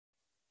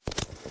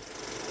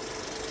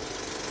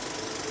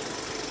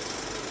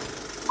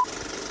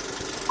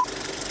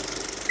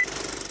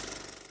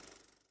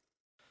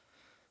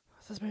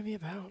this movie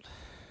about?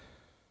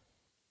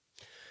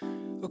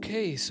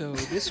 Okay, so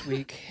this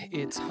week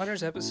it's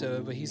Hunter's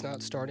episode, but he's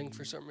not starting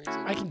for some reason.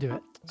 I can do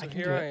it. So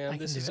here I am.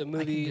 This is a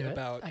movie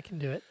about I can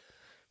do it.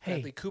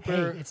 Bradley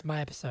Cooper. Hey, it's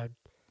my episode.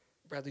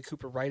 Bradley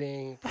Cooper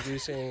writing,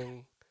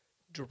 producing,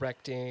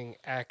 directing,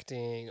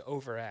 acting,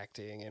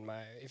 overacting,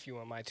 if you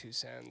want my 2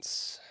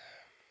 cents.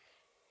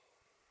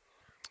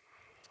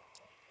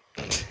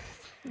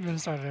 I'm going to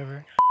start it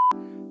over.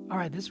 All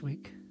right, this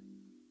week.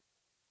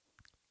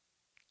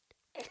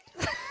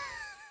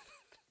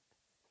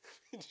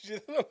 Did you do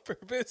that on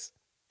purpose?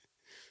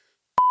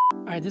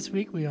 All right, this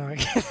week we are...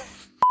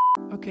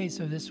 Okay,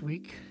 so this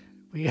week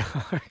we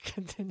are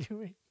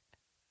continuing.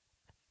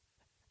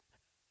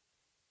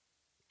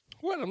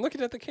 What? I'm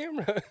looking at the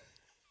camera.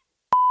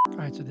 All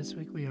right, so this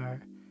week we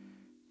are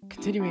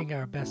continuing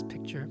our Best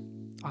Picture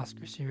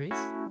Oscar series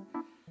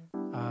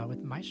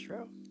with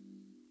Maestro,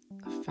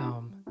 a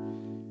film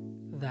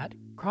that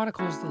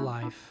chronicles the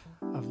life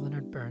of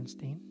Leonard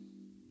Bernstein,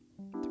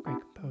 the great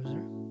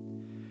composer.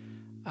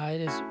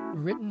 It is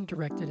written,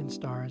 directed, and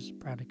stars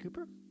Bradley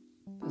Cooper,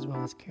 as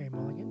well as Carey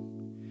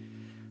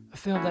Mulligan. A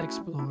film that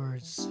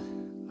explores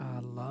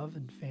love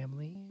and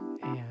family,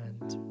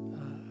 and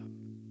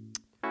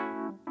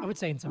I would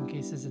say in some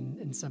cases,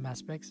 in some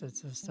aspects,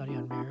 it's a study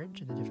on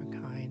marriage and the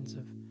different kinds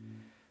of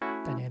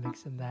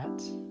dynamics in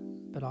that,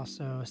 but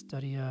also a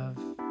study of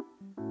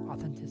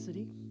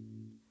authenticity,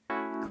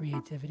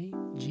 creativity,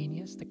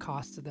 genius, the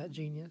cost of that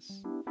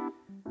genius,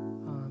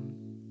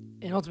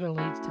 and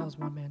ultimately it tells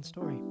one man's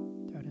story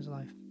throughout his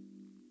life.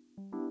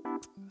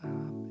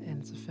 And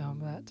it's a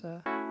film that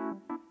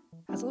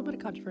has a little bit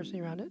of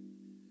controversy around it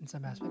in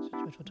some aspects,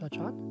 which we'll touch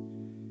on.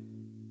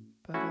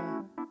 But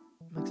I'm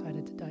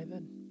excited to dive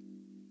in.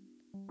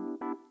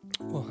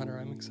 Well, Hunter,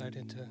 I'm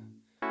excited to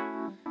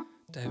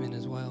dive in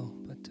as well.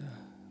 But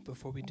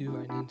before we do,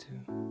 I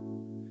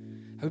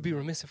would be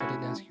remiss if I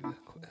didn't ask you a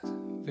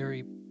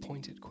very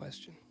pointed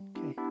question.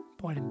 Okay,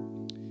 pointed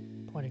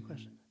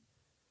question.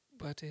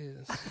 But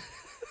is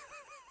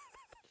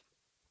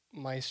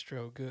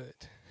Maestro good?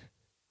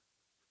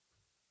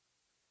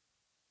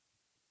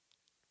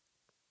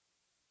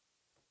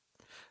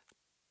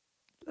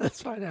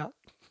 Let's find out.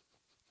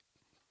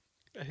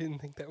 I didn't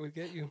think that would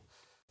get you.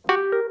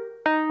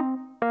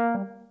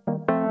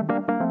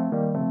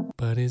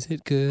 But is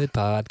it good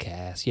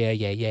podcast?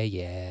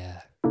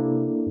 Yeah.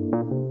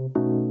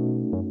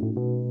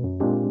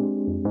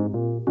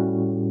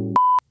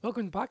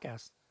 Welcome to the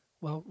podcast.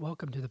 Well,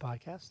 welcome to the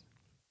podcast.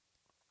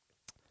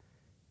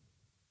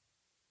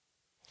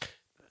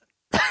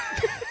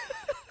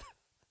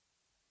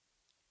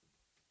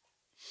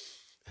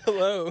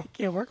 Hello.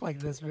 Can't work like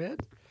this, man.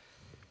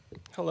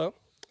 Hello.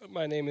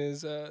 My name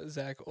is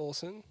Zach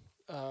Olson.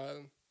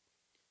 I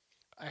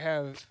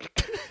have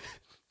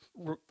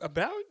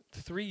about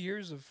 3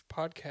 years of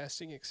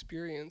podcasting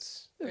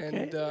experience,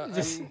 and are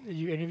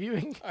you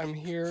interviewing? I'm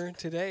here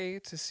today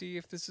to see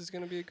if this is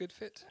going to be a good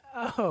fit.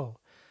 Oh,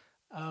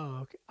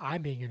 okay.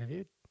 I'm being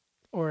interviewed,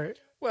 or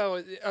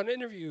Well, an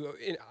interview,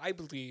 I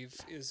believe,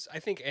 I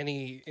think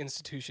any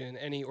institution,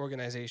 any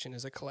organization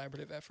is a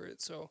collaborative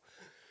effort. So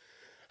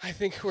I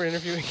think we're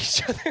interviewing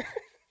each other.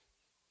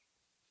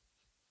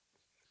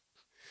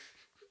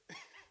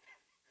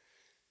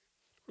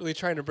 Really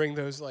trying to bring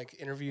those like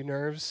interview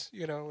nerves,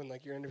 when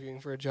like you're interviewing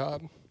for a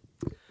job.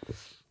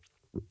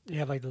 you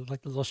have like the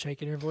little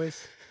shake in your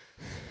voice.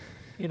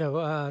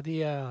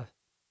 Yeah,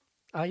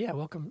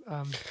 welcome.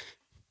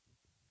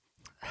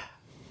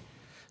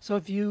 So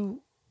if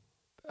you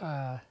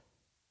tell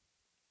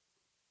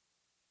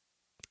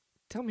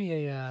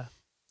me a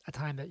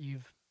time that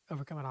you've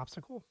overcome an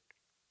obstacle,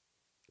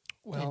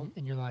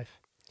 in your life,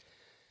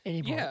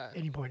 any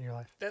point in your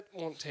life. That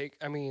won't take.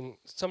 I mean,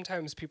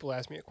 sometimes people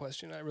ask me a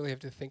question, I really have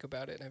to think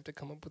about it, and I have to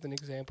come up with an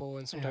example,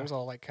 and sometimes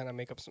I'll like kind of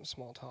make up some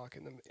small talk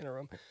in the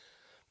interim.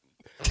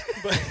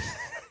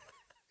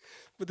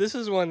 But this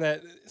is one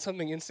that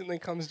something instantly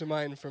comes to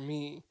mind for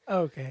me.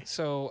 Okay.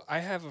 So I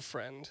have a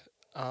friend,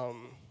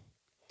 and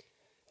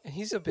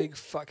he's a big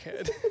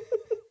fuckhead.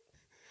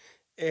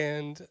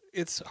 And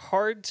it's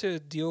hard to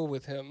deal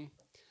with him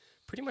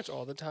pretty much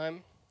all the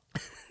time.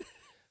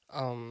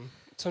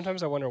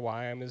 Sometimes I wonder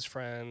why I'm his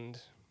friend,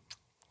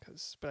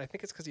 but I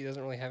think it's because he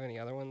doesn't really have any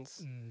other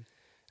ones.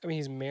 I mean,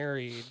 he's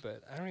married,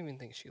 but I don't even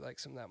think she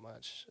likes him that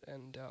much.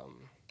 And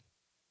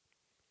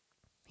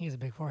he has a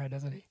big forehead,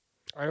 doesn't he?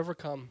 I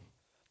overcome.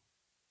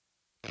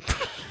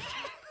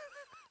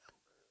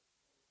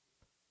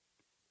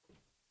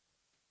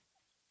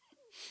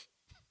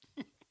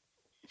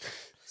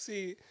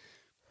 See,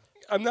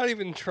 I'm not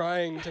even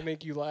trying to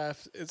make you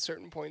laugh at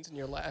certain points, and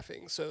you're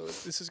laughing. So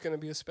this is going to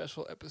be a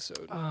special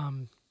episode.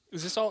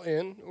 Is this all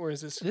in, or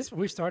is this?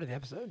 We started the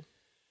episode.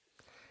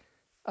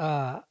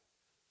 I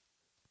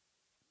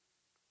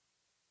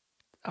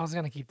was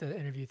gonna keep the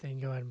interview thing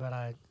going, but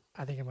I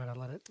think I'm gonna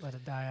let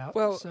it die out.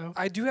 Well, so.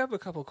 I do have a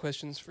couple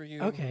questions for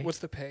you. Okay. What's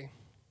the pay?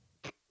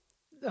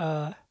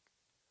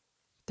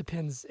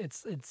 Depends.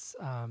 It's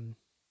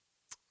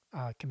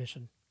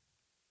commission.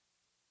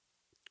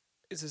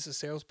 Is this a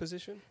sales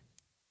position?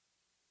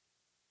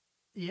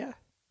 Yeah,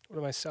 What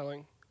am I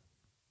selling?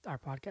 our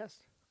podcast.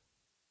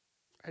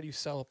 How do you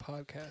sell a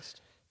podcast?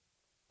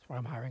 That's why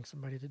I'm hiring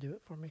somebody to do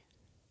it for me.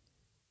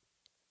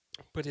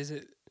 But is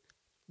it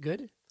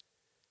Good?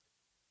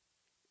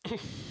 I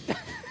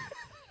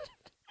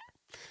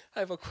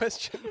have a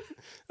question,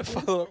 a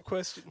follow-up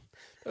question.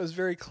 That was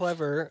very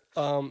clever,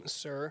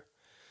 sir.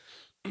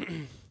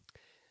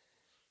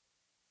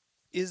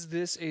 Is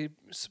this a I need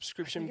a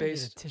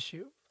subscription-based?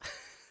 tissue.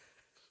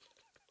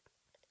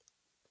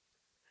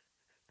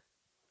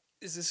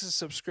 Is this a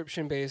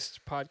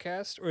subscription-based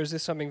podcast, or is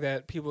this something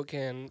that people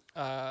can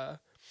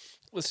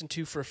listen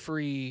to for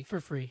free For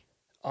free.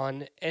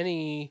 on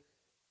any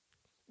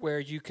where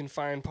you can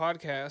find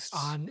podcasts,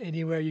 On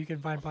anywhere you can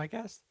find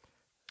podcasts?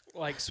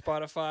 like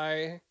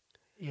Spotify,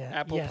 Yeah.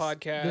 Apple yes.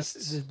 Podcasts?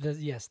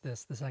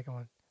 This, the second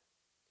one.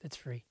 It's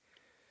free.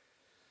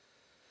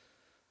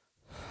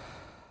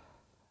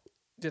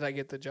 Did I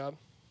get the job?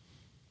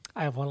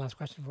 I have one last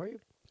question for you.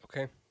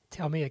 Okay.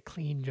 Tell me a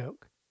clean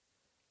joke.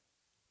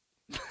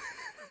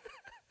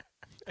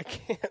 I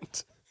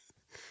can't.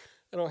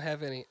 I don't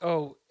have any.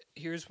 Oh,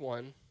 here's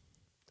one.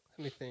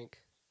 Let me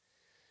think.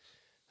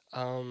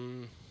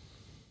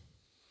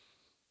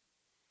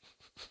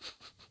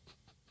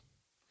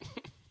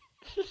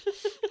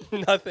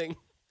 Nothing.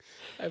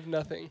 I have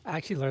nothing. I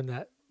actually learned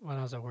that when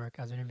I was at work.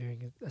 I was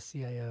interviewing a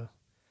CIO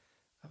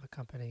of a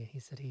company. He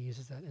said he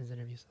uses that in his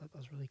interviews. So that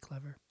was really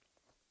clever.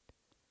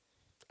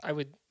 I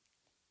would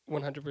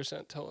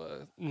 100% tell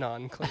a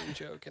non-clean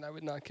joke, and I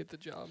would not get the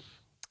job.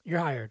 You're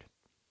hired.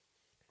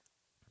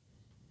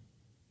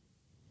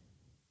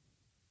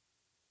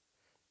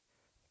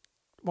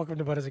 Welcome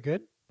to But Is It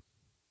Good?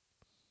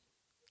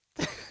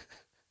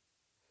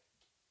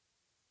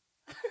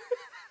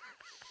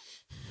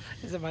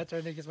 Is it my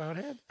turn to kiss my own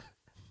hand?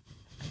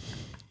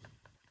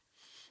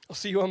 I'll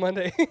see you on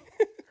Monday.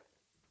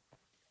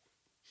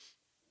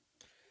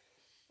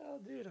 Oh,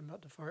 dude, I'm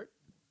about to fart.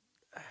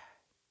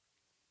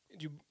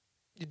 Did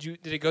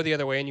it go the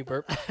other way and you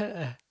burp?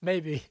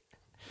 Maybe.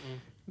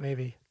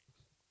 Maybe.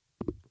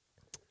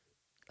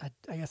 I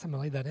guess I'm going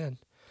to leave that in.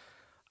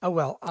 Oh,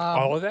 well.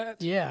 All of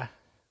that? Yeah,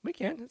 we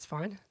can. It's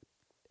fine.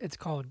 It's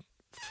called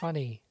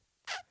Funny.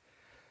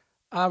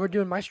 We're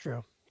doing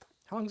Maestro.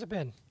 How long's it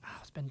been? Oh,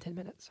 it's been 10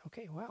 minutes.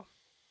 Okay, wow.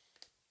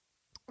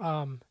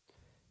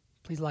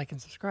 Please like and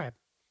subscribe.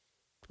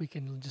 We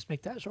can just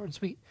make that short and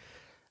sweet.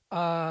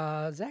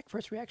 Zach,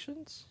 first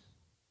reactions?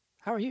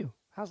 How are you?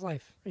 How's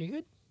life? Are you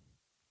good?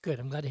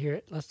 Good. I'm glad to hear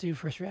it. Let's do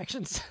first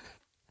reactions.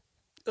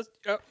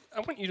 I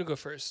want you to go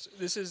first.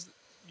 This is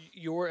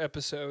your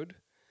episode,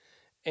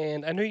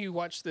 and I know you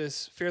watched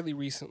this fairly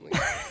recently.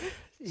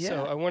 Yeah.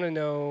 So I want to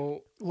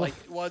know, like,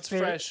 it's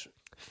fresh.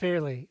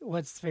 Fairly.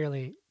 What's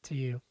fairly to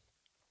you?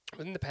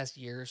 Within the past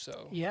year or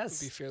so.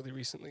 Yes. It would be fairly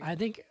recently. I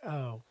think,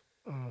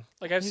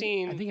 Like, I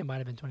think it might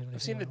have been 2020.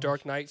 I've seen The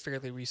Dark Knight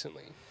fairly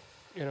recently,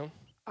 you know?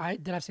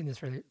 I've seen this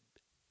fairly,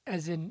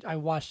 as in I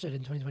watched it in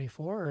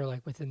 2024 or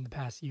like within the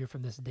past year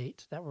from this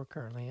date that we're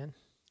currently in?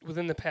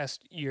 Within the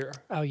past year.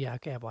 Oh, yeah.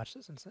 Okay. I've watched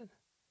it since then.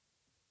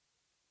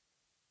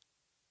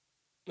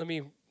 Let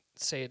me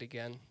say it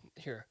again.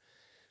 Here.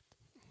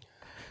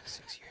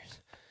 6 years.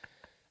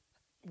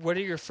 What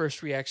are your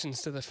first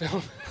reactions to the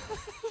film?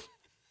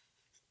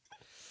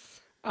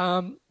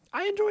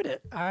 I enjoyed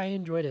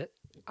it.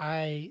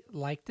 I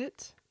liked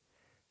it.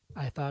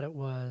 I thought it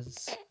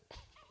was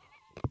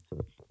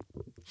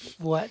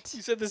what?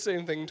 You said the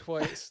same thing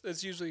twice.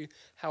 That's usually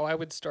how I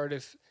would start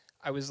if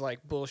I was like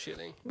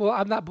bullshitting. Well,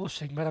 I'm not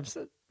bullshitting, but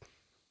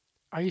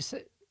are you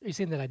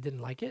saying that I didn't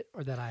like it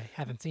or that I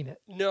haven't seen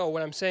it? No,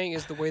 what I'm saying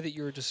is the way that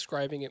you're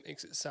describing it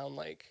makes it sound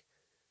like,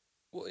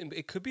 well,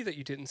 it could be that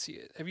you didn't see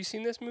it. Have you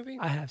seen this movie?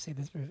 I have seen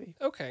this movie.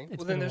 Okay. It's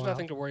Well, been then a there's while.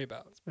 nothing to worry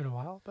about. It's been a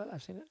while, but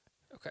I've seen it.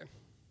 Okay.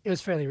 It was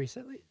fairly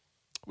recently.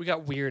 We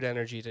got weird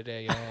energy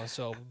today, y'all.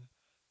 So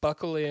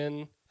buckle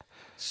in,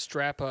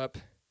 strap up,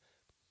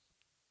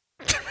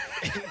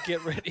 and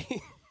get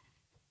ready.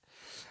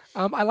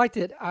 I liked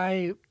it.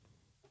 I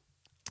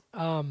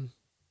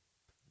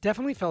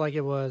definitely felt like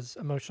it was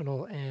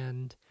emotional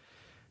and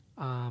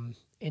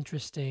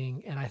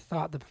interesting, and I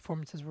thought the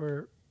performances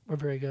were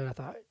very good. I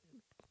thought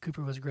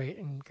Cooper was great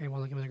and Graham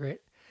Mulligan was great.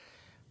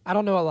 I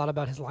don't know a lot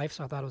about his life,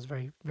 so I thought it was a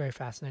very, very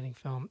fascinating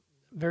film.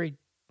 Very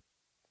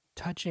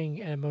touching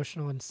and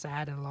emotional and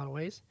sad in a lot of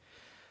ways.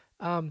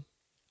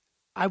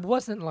 I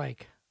wasn't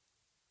like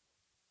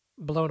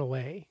blown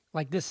away.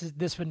 Like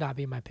this would not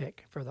be my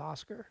pick for the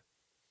Oscar,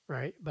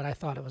 right? But I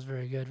thought it was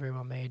very good, very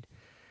well made.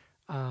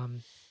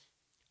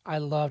 I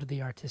loved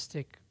the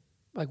artistic,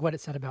 like what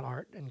it said about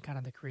art and kind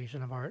of the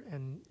creation of art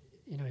and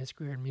his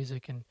career in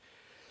music,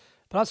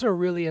 but also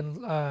really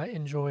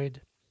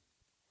enjoyed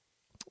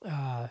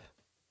the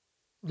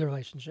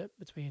relationship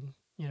between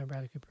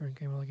Bradley Cooper and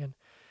Graham Mulligan.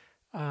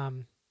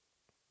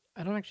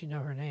 I don't actually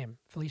know her name.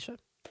 Felicia?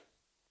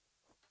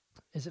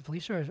 Is it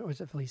Felicia or is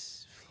it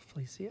Felicia?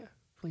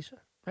 Felicia,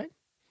 right?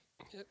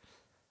 Yep.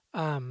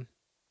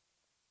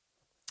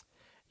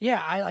 Yeah,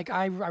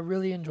 I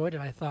really enjoyed it.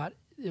 I thought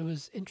it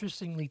was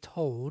interestingly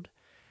told.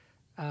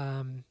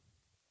 I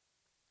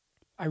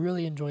I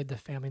really enjoyed the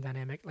family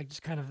dynamic, like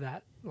just kind of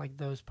that, like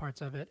those parts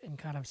of it, and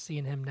kind of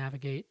seeing him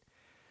navigate,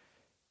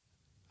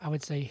 I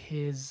would say,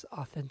 his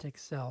authentic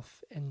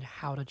self and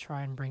how to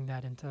try and bring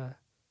that into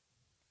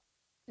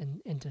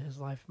his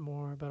life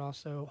more, but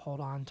also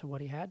hold on to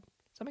what he had.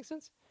 Does that make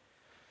sense?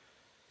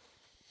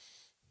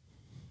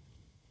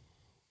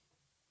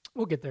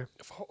 We'll get there.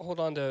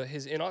 Hold on to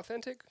his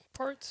inauthentic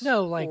parts?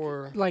 No,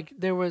 or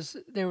there were,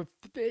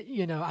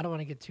 I don't want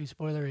to get too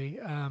spoilery.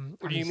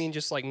 or do you mean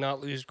just like not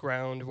lose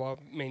ground while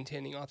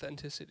maintaining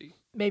authenticity?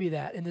 Maybe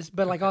that in this,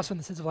 but like Okay. also in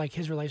the sense of like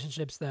his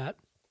relationships that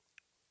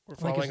We're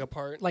like falling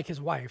apart. like his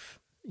wife,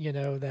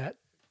 that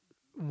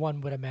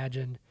one would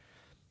imagine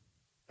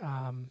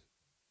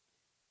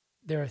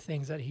there are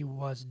things that he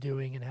was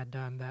doing and had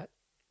done that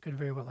could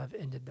very well have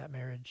ended that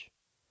marriage.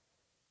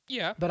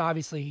 Yeah. But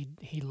obviously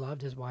he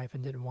loved his wife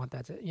and didn't want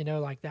that to,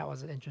 like that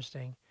was an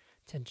interesting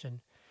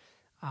tension.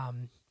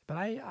 But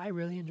I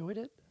really enjoyed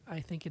it. I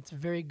think it's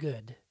very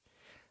good.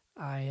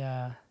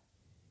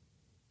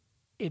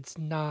 It's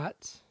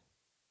not,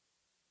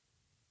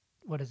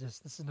 what is this?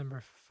 This is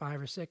number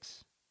 5 or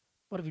 6.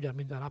 What have you done?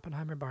 We've done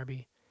Oppenheimer,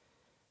 Barbie,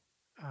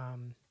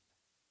 Zone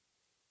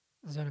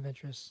of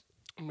Interest,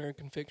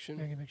 American Fiction.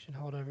 American Fiction,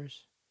 Holdovers.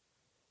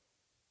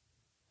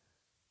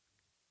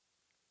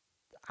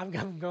 I'm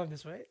going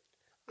this way.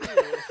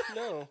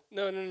 No.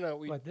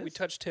 We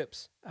touched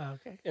tips. Oh,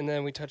 okay. And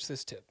then we touched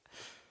this tip.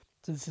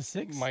 So this is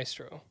 6?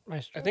 Maestro.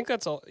 Maestro? I think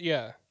that's all.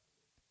 Yeah.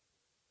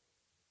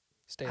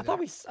 Stay I there.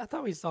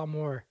 thought we saw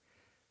more.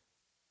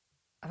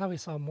 I thought we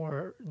saw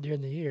more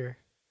during the year.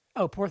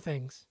 Oh, Poor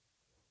Things.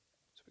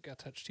 So we got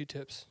to touch 2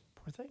 tips.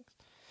 Poor Things.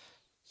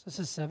 So this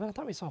is 7. I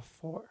thought we saw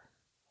 4.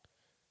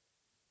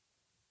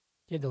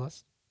 You had the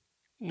list.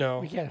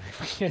 No. We can't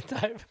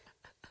type.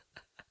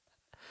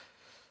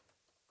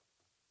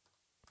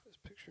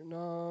 Best Picture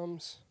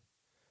noms.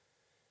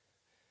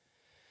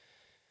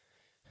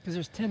 Because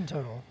there's 10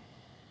 total.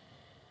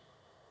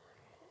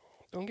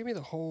 Don't give me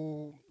the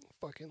whole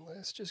fucking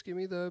list. Just give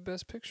me the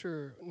Best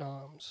Picture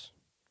noms.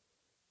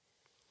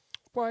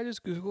 Why does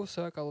Google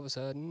suck all of a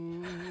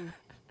sudden?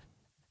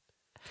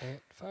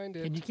 Can't find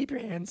it. Can you keep your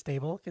hands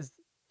stable? Because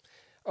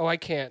Oh, I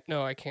can't.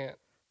 No, I can't.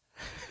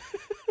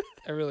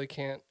 I really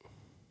can't.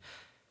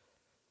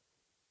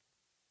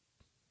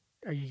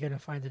 are you gonna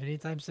find it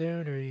anytime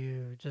soon, or are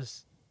you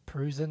just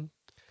perusing?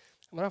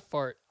 I'm gonna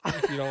fart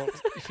if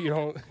you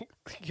don't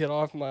get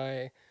off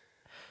my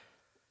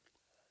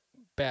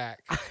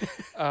back.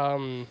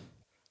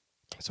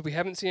 So we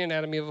haven't seen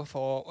Anatomy of a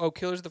Fall. Oh,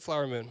 Killers of the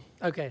Flower Moon.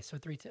 Okay, so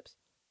 3 tips.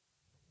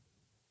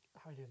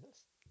 How are you doing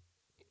this?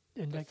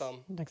 Index,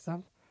 thumb. Index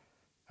thumb.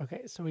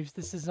 Okay, so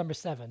this is number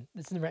 7.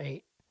 This is number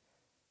 8.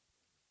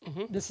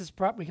 Mm-hmm. This is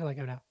we can let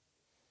go now.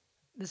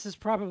 This is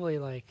probably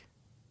like,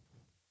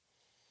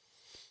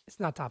 it's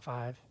not top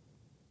 5.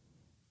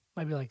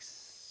 Might be like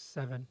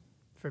 7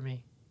 for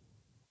me.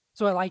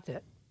 So I liked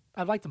it.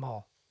 I liked them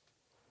all.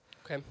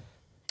 Okay.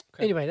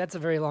 Anyway, that's a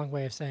very long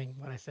way of saying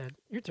what I said.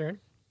 Your turn.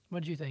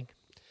 What did you think?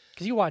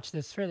 Because you watched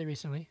this fairly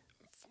recently.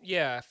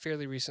 Yeah,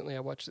 fairly recently.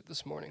 I watched it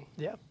this morning.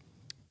 Yeah.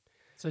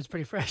 So it's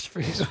pretty fresh for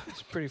you.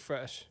 It's pretty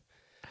fresh.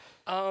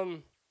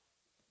 I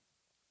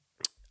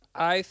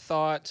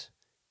thought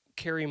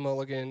Carey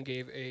Mulligan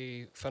gave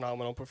a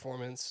phenomenal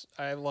performance.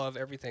 I love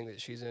everything that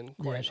she's in.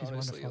 Quite she's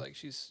honestly, wonderful. like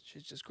she's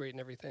just great in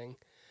everything.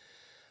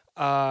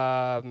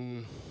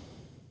 And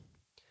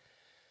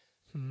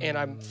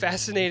I'm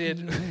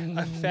fascinated.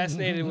 I'm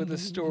fascinated with the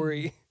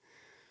story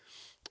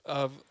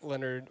of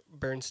Leonard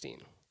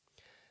Bernstein.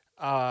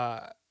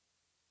 I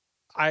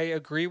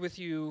agree with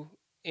you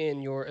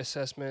in your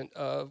assessment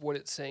of what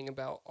it's saying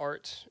about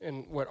art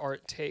and what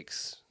art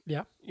takes.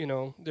 Yeah.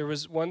 There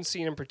was one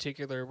scene in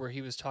particular where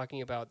he was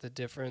talking about the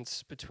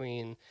difference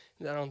between,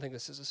 I don't think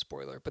this is a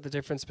spoiler, but the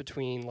difference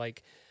between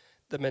like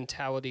the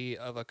mentality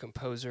of a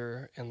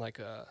composer and like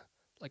a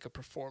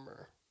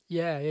performer.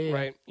 Yeah.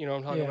 Right? You know what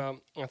I'm talking Yeah.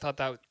 about? I thought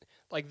that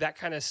like that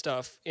kind of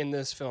stuff in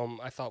this film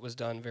I thought was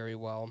done very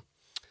well.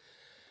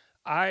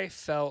 I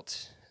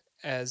felt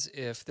as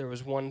if there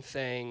was one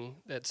thing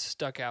that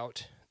stuck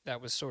out that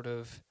was sort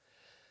of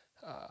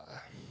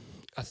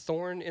a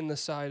thorn in the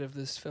side of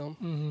this film.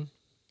 Mm-hmm.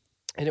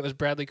 And it was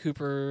Bradley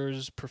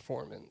Cooper's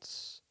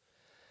performance.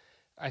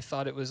 I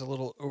thought it was a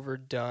little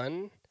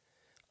overdone.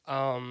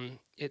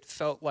 It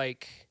felt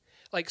like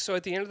so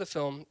at the end of the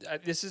film,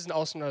 this is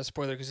also not a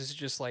spoiler because this is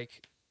just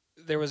like,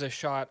 there was a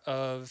shot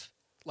of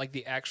like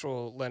the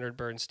actual Leonard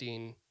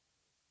Bernstein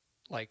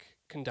like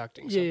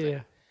conducting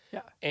something.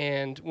 Yeah.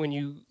 And when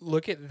you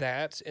look at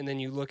that and then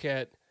you look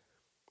at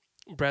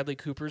Bradley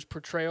Cooper's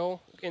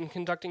portrayal in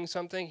conducting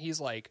something,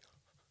 he's like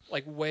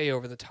way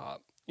over the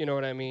top. You know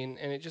what I mean?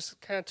 And it just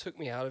kind of took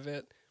me out of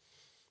it.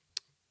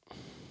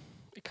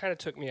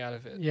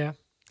 Yeah.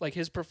 Like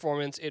his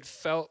performance, it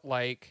felt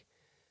like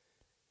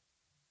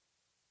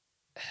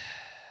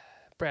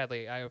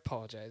Bradley, I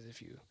apologize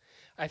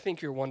I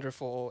think you're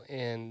wonderful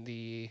in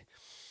the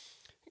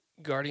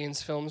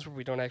Guardians films where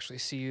we don't actually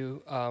see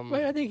you. Well,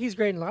 I think he's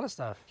great in a lot of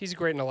stuff. He's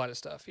great in a lot of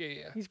stuff.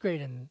 Yeah. He's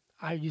great in,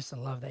 I used to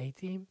love the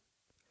A-Team.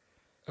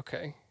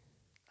 Okay.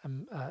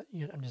 I'm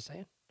just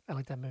saying. I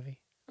like that movie.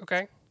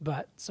 Okay.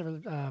 But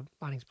Silver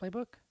Linings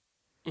Playbook.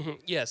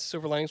 Yes,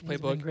 Silver Linings He's been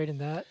Playbook. great in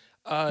that.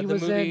 He The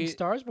was in movie.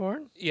 Stars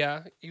Born.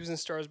 Yeah, he was in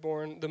Stars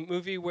Born. The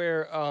movie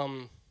where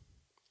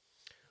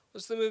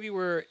what's the movie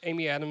where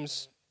Amy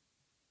Adams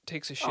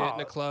takes a shit in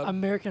a club?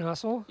 American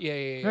Hustle. Yeah.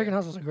 American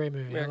Hustle's a great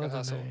movie. American I love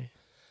Hustle. that movie.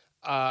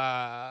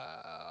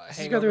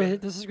 Hangover.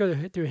 This is go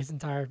through his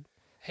entire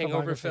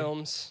Hangover filmography.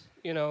 films.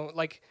 You know,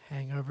 like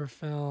Hangover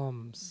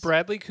films.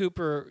 Bradley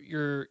Cooper.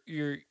 You're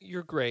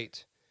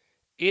great.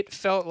 It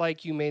felt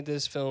like you made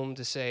this film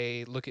to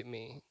say, "Look at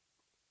me,"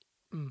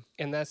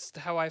 and that's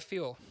how I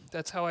feel.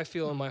 That's how I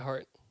feel in my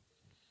heart.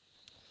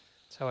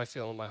 That's how I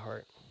feel in my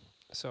heart.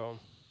 So,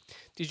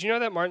 did you know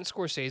that Martin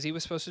Scorsese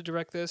was supposed to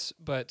direct this,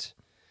 but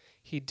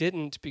he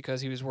didn't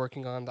because he was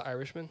working on The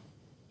Irishman?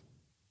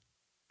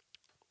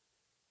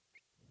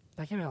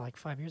 That came out like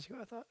 5 years ago,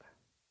 I thought.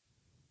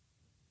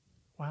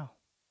 Wow.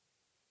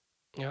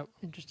 Yep.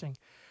 Interesting.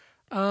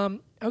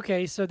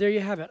 Okay, so there you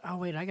have it. Oh,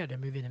 wait, I got to do a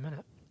movie in a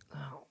minute.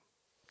 Oh,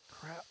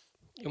 crap.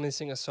 You want me to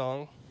sing a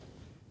song?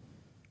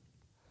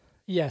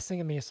 Yeah,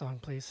 sing me a song,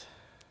 please.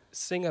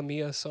 Sing a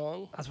Mia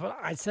song? That's what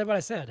I said. What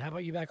I said. How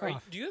about you back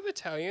off? Do you have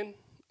Italian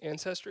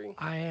ancestry?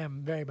 I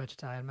am very much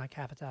Italian. I'm like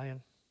half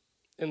Italian.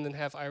 And then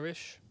half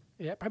Irish?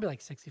 Yeah, probably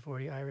like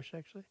 60-40 Irish,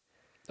 actually.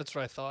 That's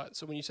what I thought.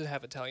 So when you said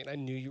half Italian, I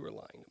knew you were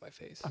lying to my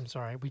face. I'm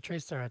sorry. We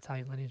traced our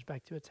Italian lineage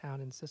back to a town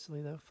in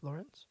Sicily, though,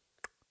 Florence.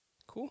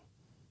 Cool.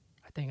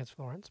 I think it's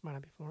Florence. Might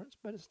not be Florence,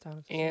 but it's a town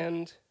in Sicily.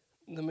 And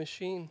the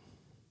machine.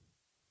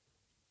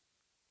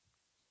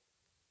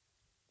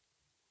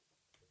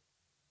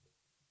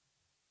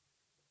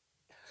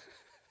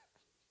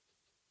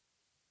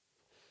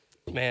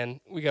 Man,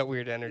 we got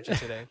weird energy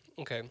today.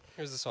 Okay,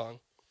 here's the song.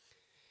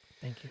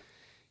 Thank you.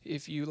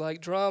 If you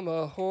like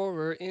drama,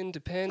 horror,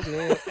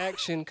 independent,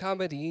 action,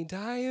 comedy,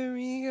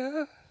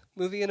 diarrhea.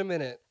 Movie in a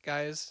minute,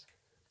 guys.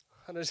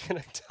 Hunter's going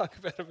to talk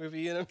about a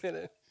movie in a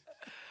minute.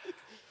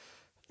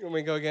 You want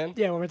me to go again?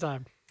 Yeah, one more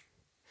time.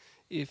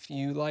 If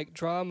you like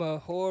drama,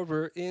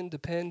 horror,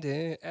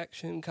 independent,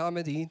 action,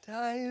 comedy,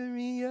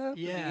 diarrhea.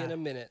 Yeah. Movie in a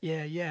minute.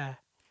 Yeah.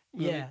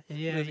 Movie Yeah.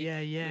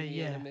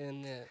 in a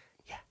minute.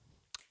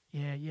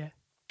 Yeah.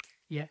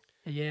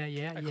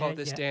 I call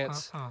this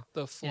dance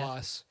the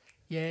floss.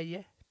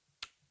 Yeah.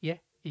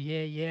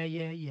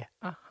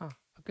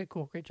 Okay,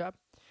 cool. Great job.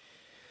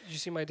 Did you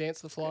see my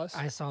dance, the floss?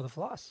 I saw the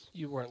floss.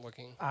 You weren't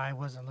looking. I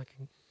wasn't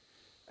looking.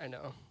 I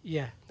know.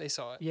 Yeah. They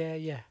saw it.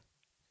 Yeah.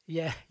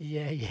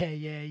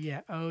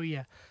 Oh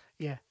yeah.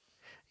 Yeah.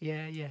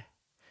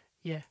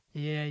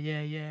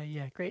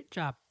 Great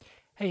job.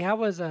 Hey, how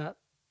was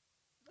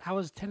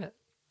Tenet?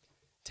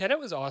 Tenet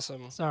was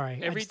awesome.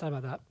 Sorry, I just thought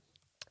about that.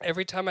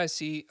 Every time I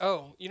see...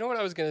 Oh, you know what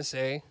I was going to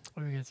say?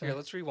 What were you gonna say? Here,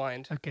 let's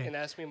rewind. Okay. And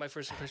ask me my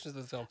first impressions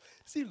of the film.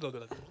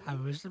 I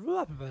was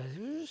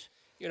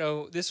You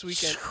know, this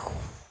weekend...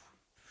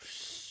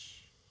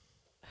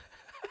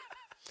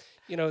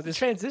 You know, this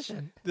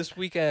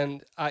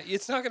weekend,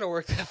 it's not going to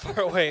work that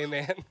far away,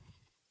 man.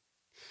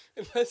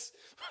 Unless,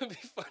 what would be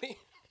funny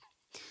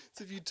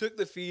is if you took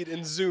the feed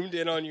and zoomed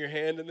in on your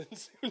hand and then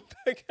zoomed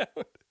back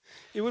out.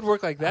 It would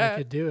work like that. I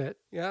could do it.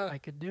 Yeah. I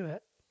could do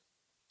it.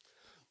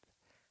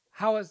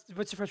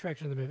 What's your first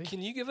reaction to the movie?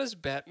 Can you give us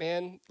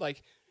Batman,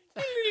 like...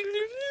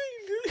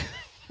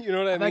 You know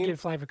what I mean? I might get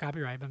flagged for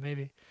copyright, but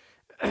maybe.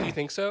 Do you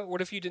think so? What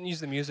if you didn't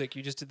use the music?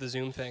 You just did the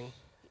zoom thing.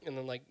 And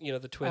then, like, you know,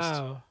 the twist.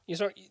 Oh.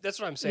 That's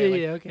what I'm saying.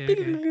 Yeah, like,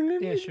 okay.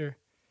 Yeah, sure.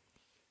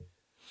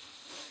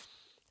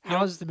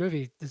 How was the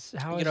movie? This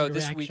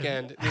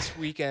weekend,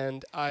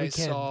 I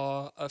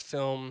saw a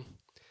film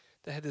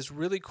that had this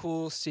really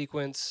cool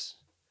sequence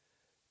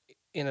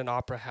in an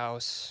opera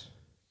house.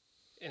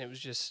 And it was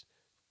just,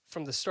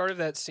 from the start of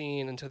that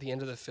scene until the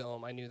end of the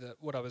film, I knew that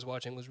what I was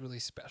watching was really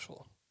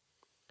special.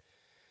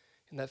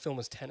 And that film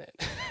was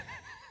Tenet.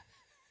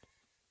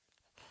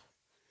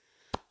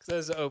 Because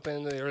as it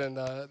opened, they were in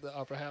the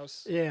opera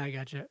house. Yeah, I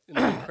got you. In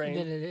the Ukraine.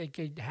 And then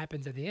it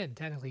happens at the end.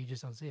 Technically, you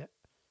just don't see it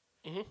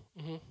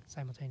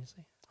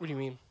simultaneously. What do you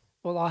mean?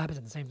 Well, it all happens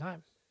at the same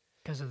time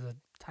because of the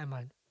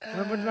timeline.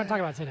 We're not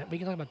talking about Tenet. We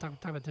can talk about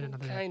Tenet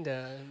another day.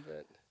 Kinda,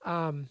 but...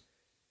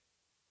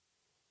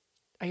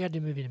 I got to do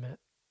a movie in a minute.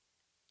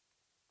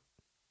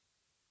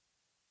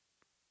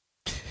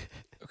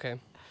 Okay.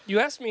 You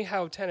asked me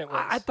how Tenet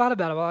was. I thought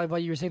about it while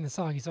you were singing the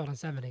song. You saw it on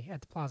 70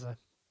 at the Plaza.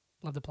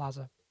 Love the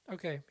Plaza.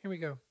 Okay, here we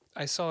go.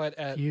 I saw it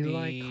at you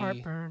like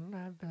heartburn,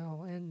 I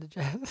fell into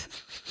jazz.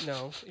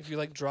 No, if you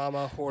like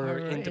drama, horror,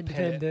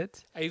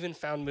 independent. I even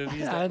found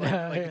movies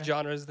that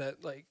genres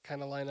that like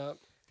kind of line up.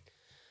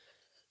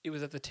 It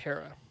was at the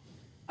Terra.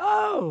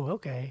 Oh,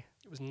 okay.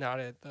 It was not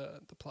at the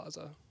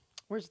Plaza.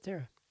 Where's the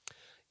Terra?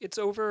 It's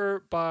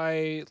over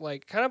by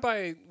kind of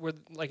by where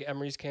like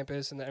Emory's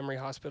campus and the Emory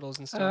hospitals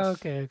and stuff. Oh,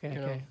 okay.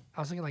 Know? I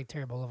was thinking like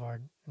Terra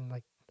Boulevard and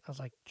I was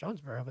like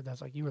Jonesboro, but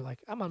that's like you were like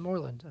I'm on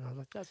Moreland, and I was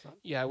like that's not.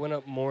 Yeah, I went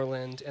up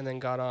Moreland and then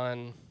got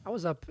on. I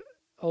was up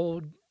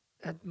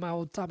at my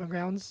old stomping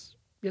grounds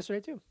yesterday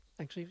too.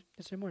 Actually,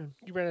 yesterday morning.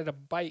 You rented a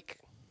bike.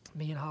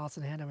 Me and Hollis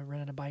and Hannah were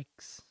renting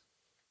bikes.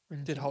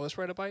 Did Hollis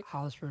ride a bike?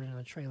 Hollis rode in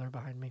a trailer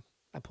behind me.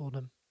 I pulled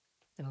him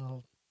in a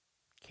little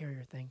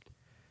carrier thing.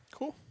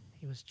 Cool.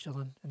 He was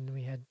chilling, and then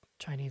we had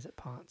Chinese at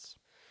Ponce.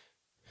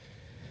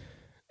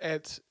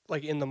 At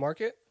like in the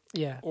market,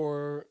 Yeah.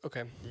 or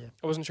okay. Yeah.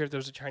 I wasn't sure if there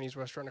was a Chinese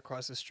restaurant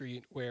across the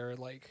street where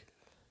like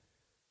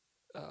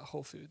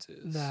Whole Foods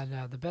is.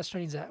 No. The best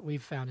Chinese that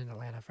we've found in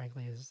Atlanta,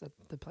 frankly, is at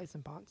the place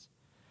in Ponce.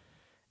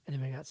 And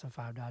then we got some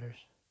 $5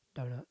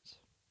 donuts.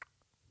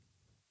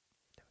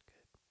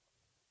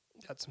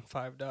 Got some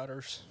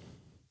 $5.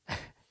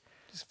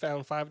 Just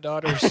found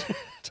 $5.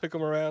 Took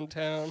them around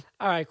town.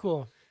 All right,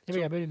 cool. Here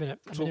we go. Maybe a minute.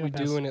 That's what we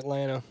do in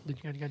Atlanta.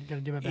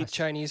 Gonna do my Eat best.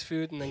 Chinese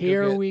food and then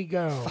Here go get we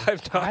go.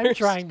 $5. I'm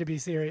trying to be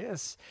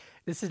serious.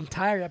 This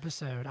entire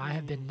episode, I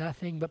have been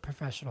nothing but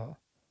professional.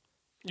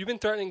 You've been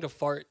threatening to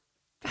fart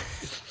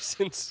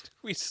since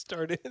we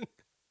started.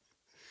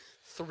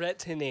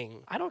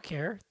 Threatening. I don't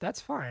care.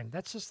 That's fine.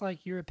 That's just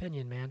like your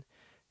opinion, man.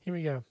 Here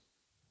we go.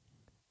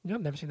 You know,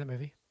 I've never seen that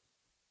movie.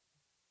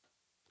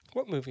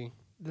 What movie?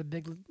 The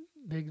Big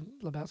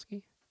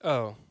Lebowski.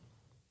 Oh.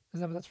 Is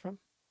that what that's from?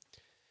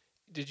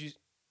 Did you?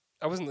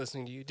 I wasn't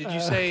listening to you. Did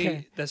you say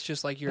okay. that's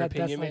just like your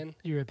opinion, that's man? like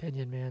your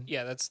opinion, man.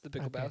 Yeah, that's the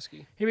Big Okay.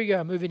 Lebowski. Here we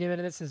go. Movie name, and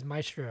this is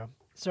Maestro.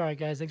 Sorry,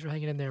 guys. Thanks for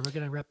hanging in there. We're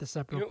going to wrap this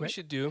up You real know what we quick.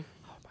 should do?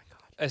 Oh, my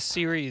God. A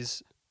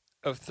series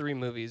of 3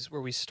 movies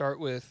where we start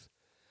with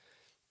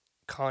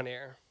Con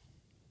Air,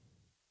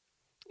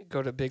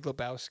 go to Big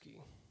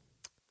Lebowski,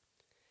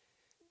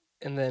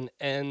 and then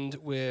end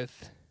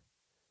with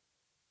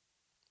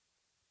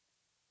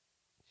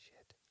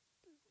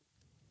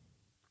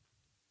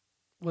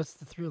What's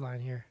the through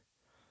line here?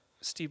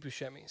 Steve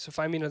Buscemi. So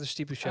find me another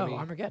Steve Buscemi. Oh,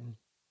 Armageddon.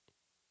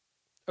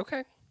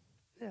 Okay.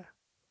 Yeah.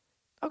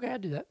 Okay,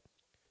 I'd do that.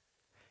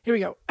 Here we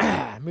go.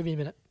 Movie in a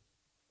minute.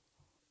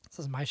 This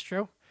is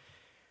Maestro.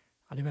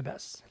 I'll do my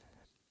best.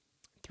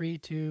 3,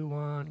 2,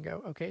 1,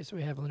 go. Okay, so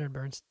we have Leonard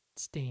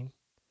Bernstein.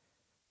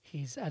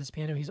 He's at his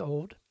piano. He's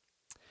old.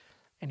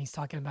 And he's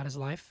talking about his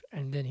life.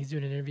 And then he's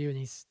doing an interview, and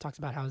he talks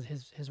about how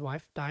his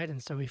wife died.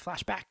 And so we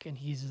flash back, and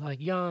he's like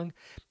young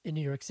in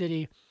New York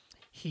City.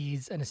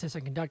 He's an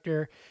assistant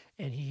conductor,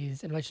 and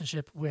he's in a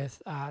relationship with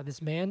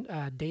this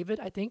man, David,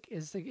 I think.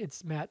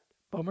 It's Matt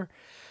Bomer.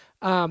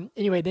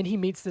 Anyway, then he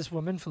meets this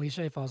woman,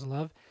 Felicia. He falls in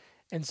love.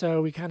 And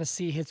so we kind of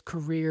see his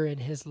career and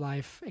his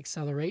life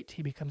accelerate.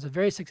 He becomes a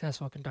very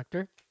successful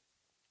conductor,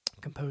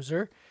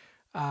 composer,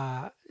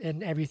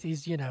 and everything.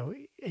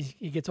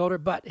 He gets older,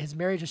 but his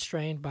marriage is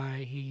strained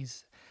by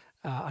he's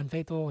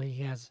unfaithful.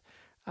 He has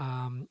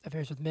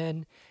affairs with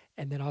men,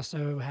 and then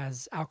also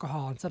has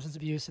alcohol and substance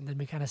abuse. And then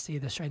we kind of see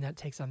the strain that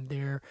takes on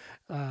their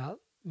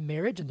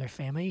marriage and their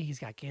family. He's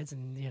got kids,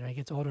 and he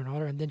gets older and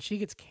older. And then she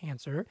gets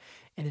cancer,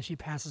 and then she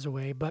passes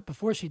away. But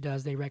before she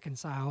does, they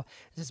reconcile.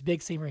 This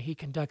big scene where he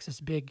conducts this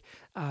big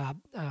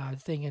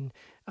thing in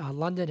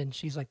London, and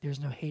she's like, "There's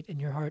no hate in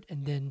your heart."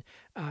 And then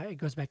it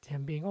goes back to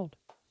him being old,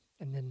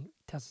 and then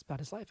tells us about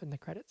his life in the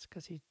credits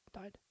because he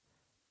died.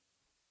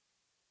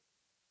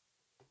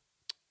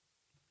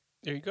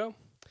 There you go.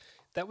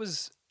 That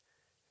was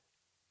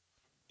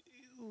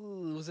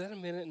that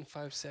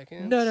 1:05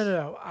 seconds?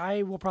 No.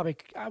 I will probably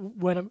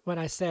when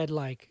I said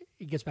like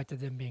it gets back to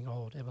them being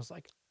old, it was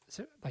like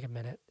a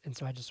minute, and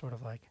so I just sort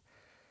of like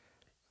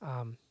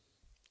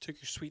Took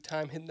your sweet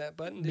time hitting that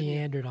button, didn't you?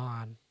 meandered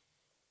on.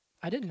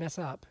 I didn't mess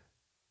up.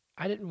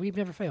 We've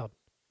never failed.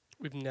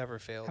 We've never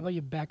failed. How about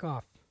you back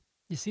off?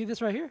 You see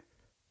this right here?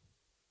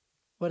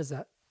 What is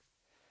that?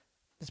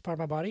 This part of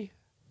my body?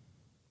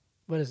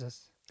 What is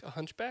this? A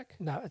hunchback?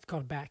 No, it's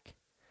called back.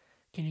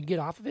 Can you get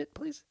off of it,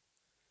 please?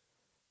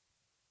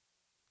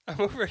 I'm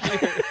over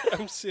here.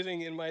 I'm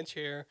sitting in my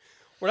chair.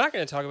 We're not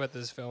going to talk about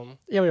this film.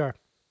 Yeah, we are.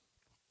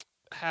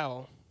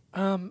 How?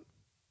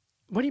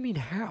 What do you mean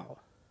how?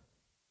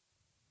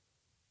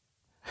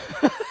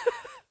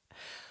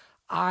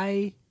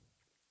 I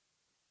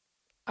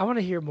want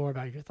to hear more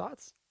about your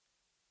thoughts.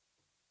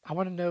 I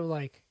want to know,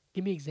 like,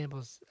 give me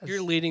examples.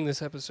 You're leading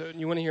this episode, and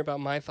you want to hear about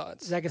my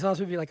thoughts. Zach, I saw this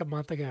movie like a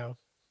month ago.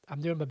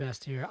 I'm doing my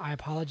best here. I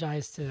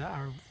apologize to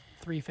our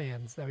 3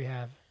 fans that we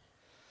have.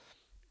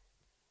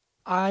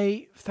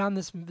 I found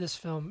this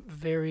film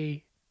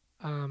very.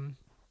 What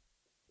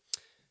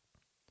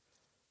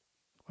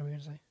were we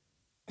gonna say?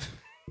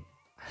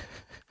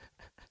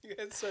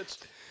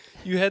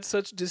 You had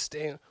such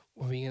disdain.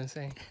 What were you gonna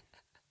say?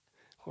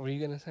 What were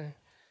you gonna say?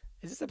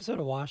 Is this episode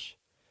a wash?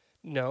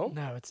 No.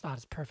 No, it's not.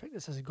 It's perfect.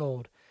 This is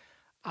gold.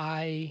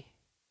 I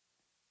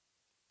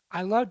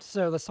loved.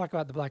 So let's talk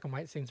about the black and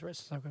white scenes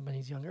versus when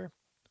he's younger.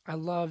 I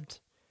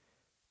loved.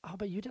 Oh,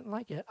 but you didn't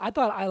like it. I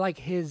thought I liked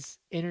his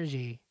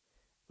energy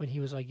when he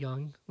was like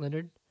young,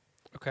 Leonard.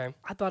 Okay.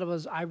 I thought it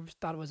was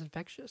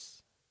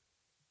infectious.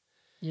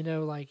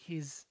 Like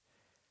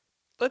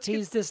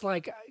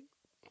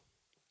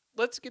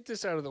Let's get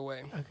this out of the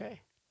way.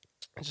 okay.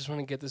 I just want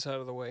to get this out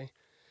of the way.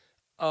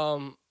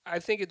 I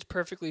think it's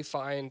perfectly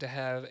fine to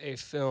have a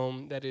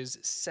film that is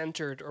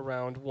centered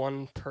around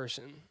one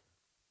person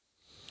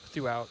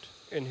throughout,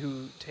 and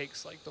who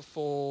takes like the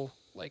full,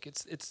 like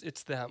it's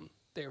them.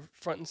 They're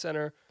front and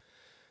center.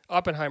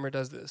 Oppenheimer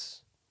does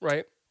this.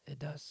 right? It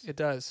does. It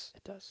does.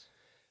 It does.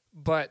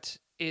 But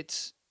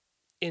it's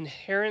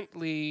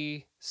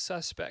inherently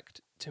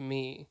suspect to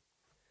me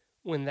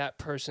when that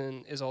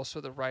person is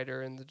also the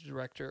writer and the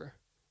director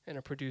and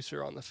a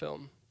producer on the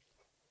film.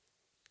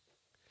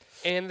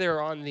 And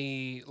they're on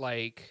the,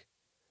 like,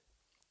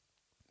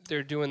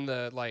 they're doing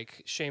the,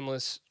 like,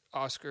 shameless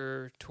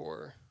Oscar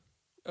tour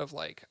of,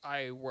 like,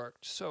 I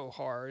worked so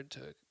hard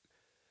to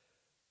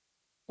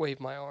wave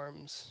my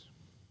arms.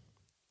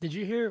 Did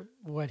you hear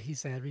what he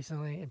said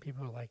recently? And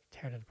people were like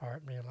tearing it apart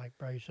and being like,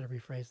 bro, you should have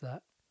rephrased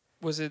that.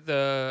 Was it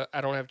the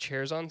I don't have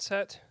chairs on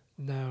set?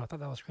 No, I thought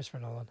that was Christopher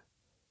Nolan.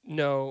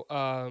 No,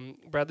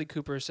 Bradley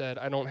Cooper said,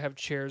 I don't have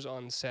chairs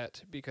on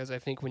set because I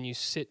think when you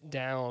sit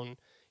down,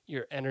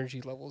 your energy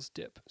levels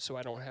dip, so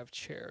I don't have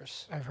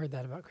chairs. I've heard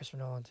that about Christopher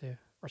Nolan too,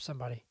 or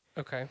somebody.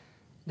 Okay.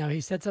 No, he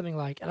said something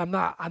like, and I'm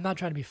not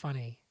trying to be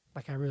funny.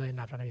 Like, I really am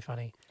not trying to be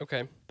funny.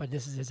 Okay. But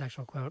this is his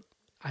actual quote.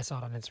 I saw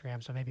it on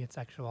Instagram, so maybe it's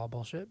actual all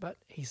bullshit. But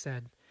he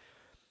said,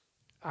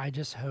 I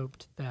just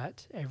hoped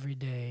that every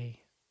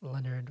day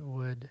Leonard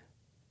would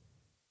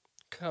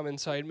Come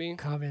inside me.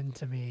 come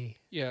into me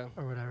Yeah.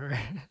 or whatever.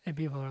 And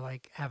people are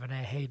like having a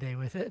heyday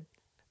with it.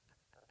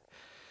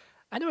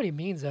 I know what he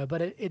means though,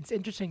 but it's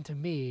interesting to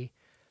me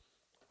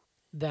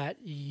that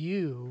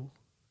you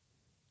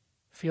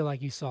feel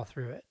like you saw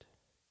through it.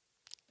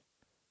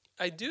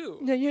 I do.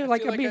 Yeah, I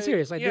like feel I'm being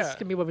serious. Like this yeah.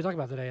 can be what we talk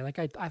about today. Like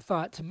I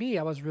thought to me,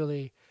 I was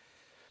really,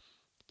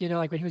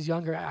 like when he was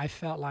younger, I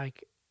felt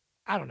like,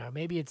 I don't know,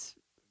 maybe it's,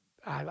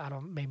 I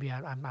don't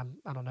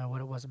know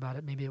what it was about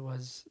it. Maybe it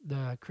was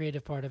the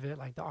creative part of it,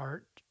 like the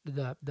art,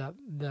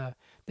 the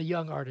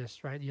young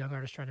artist, right? The young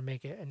artist trying to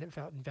make it, and it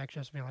felt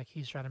infectious to me. Like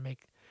he's trying to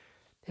make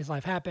his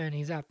life happen.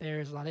 He's out there.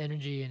 There's a lot of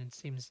energy, and it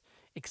seems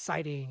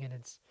exciting. And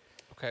it's,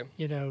 Okay.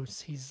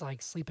 he's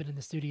like sleeping in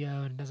the studio,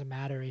 and it doesn't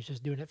matter. He's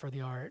just doing it for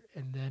the art.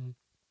 And then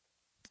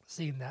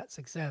seeing that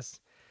success,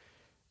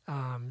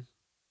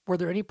 were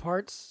there any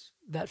parts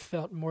that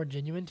felt more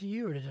genuine to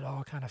you, or did it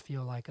all kind of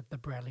feel like the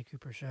Bradley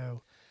Cooper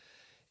show?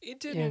 It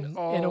didn't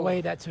In a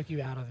way that took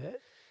you out of it.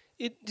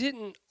 It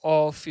didn't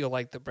all feel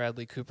like the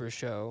Bradley Cooper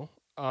show.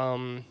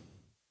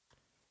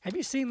 Have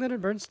you seen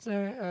Leonard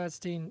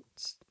Bernstein?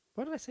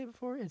 What did I say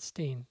before? It's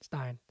Stein.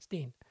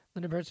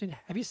 Leonard Bernstein.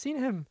 Have you seen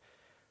him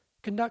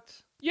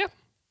conduct? Yeah.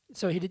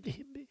 So he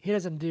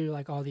doesn't do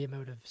like all the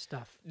emotive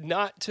stuff.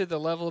 Not to the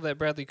level that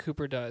Bradley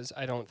Cooper does,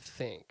 I don't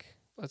think.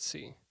 Let's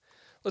see.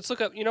 Let's look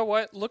up. You know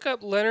what? Look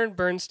up Leonard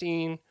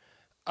Bernstein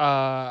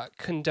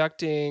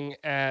conducting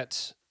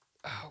at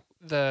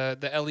the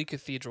LA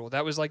Cathedral.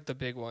 That was like the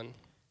big one.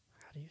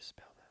 How do you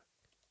spell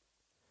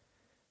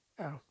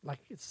that? Oh, like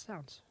it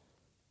sounds.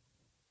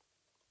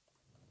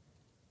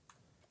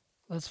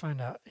 Let's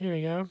find out. Here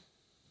we go.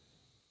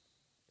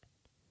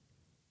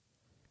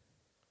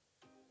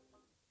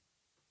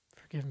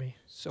 Forgive me.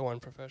 So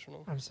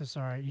unprofessional. I'm so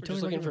sorry. We're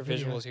just looking for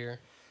visuals here.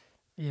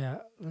 Yeah,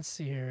 let's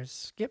see here.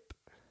 Skip.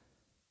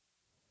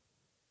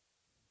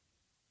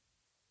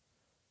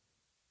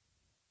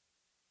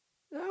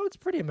 No, it's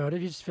pretty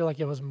emotive. You just feel like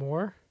it was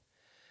more.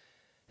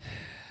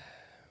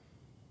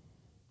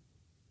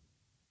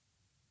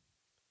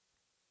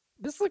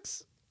 This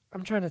looks.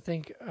 I'm trying to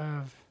think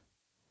of.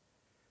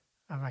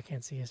 I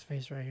can't see his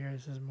face right here.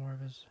 This is more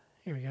of his.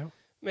 Here we go.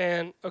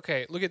 Man,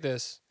 okay, look at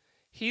this.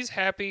 He's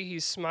happy.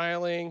 He's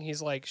smiling.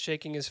 He's like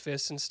shaking his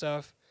fists and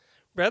stuff.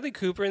 Bradley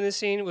Cooper in this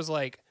scene was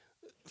like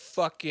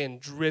fucking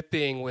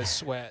dripping with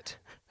sweat.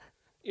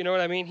 You know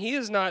what I mean? He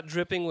is not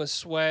dripping with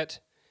sweat.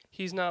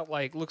 He's not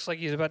like, looks like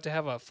he's about to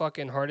have a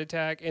fucking heart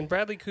attack. And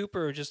Bradley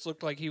Cooper just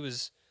looked like he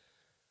was.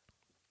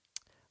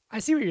 I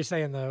see what you're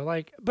saying though.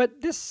 Like,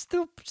 but this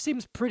still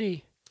seems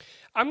pretty.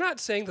 I'm not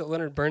saying that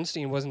Leonard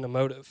Bernstein wasn't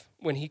emotive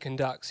when he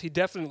conducts. He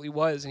definitely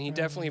was, and he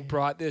definitely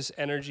brought this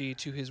energy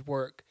to his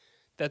work.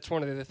 That's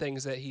one of the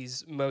things that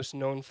he's most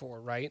known for,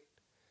 right?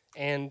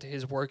 And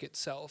his work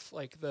itself.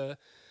 Like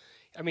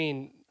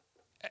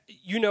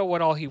you know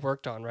what all he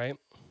worked on, right?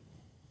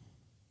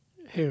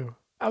 Who?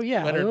 Oh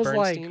yeah, Leonard it was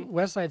Bernstein? like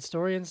West Side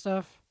Story and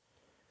stuff.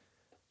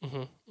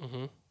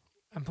 Mm-hmm.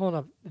 I'm pulling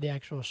up the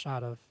actual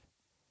shot of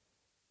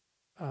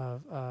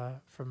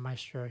from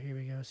Maestro. Here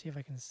we go. See if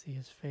I can see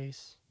his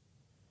face.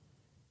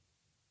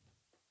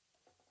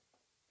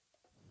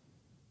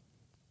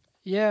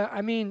 Yeah,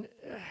 I mean,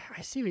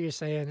 I see what you're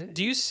saying.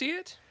 Do you see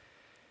it?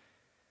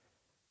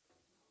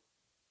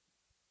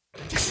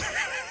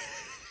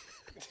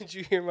 Did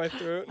you hear my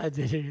throat? I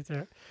did hear your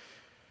throat.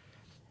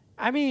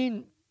 I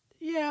mean,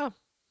 yeah.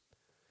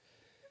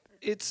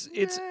 It's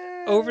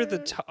over the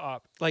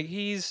top. Like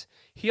he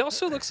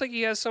also looks like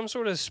he has some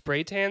sort of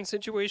spray tan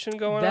situation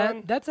going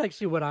on. That's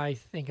actually what I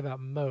think about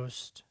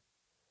most.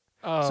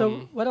 So So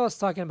what I was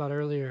talking about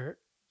earlier,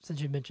 since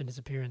you mentioned his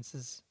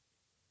appearances,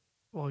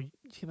 well, you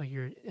seem like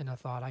you're in a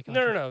thought. I can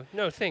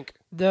no. Think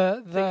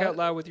Think out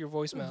loud with your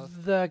voice mouth.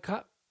 The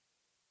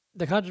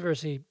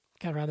controversy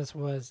kind of around this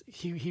was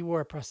he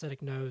wore a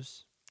prosthetic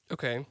nose,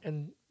 Okay.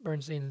 and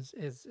Bernstein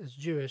is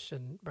Jewish,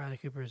 and Bradley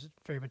Cooper is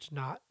very much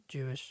not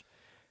Jewish.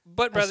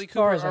 But Bradley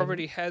far Cooper as I-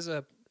 already has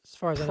a as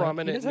far as I know. He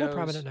prominent does have a nose.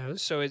 prominent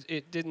nose. So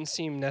it didn't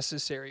seem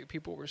necessary,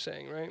 people were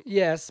saying, right?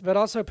 Yes, but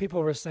also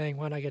people were saying,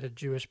 why not get a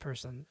Jewish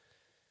person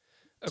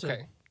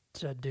Okay.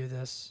 to do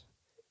this?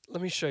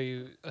 Let me show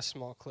you a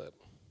small clip.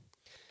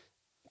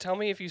 Tell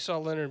me if you saw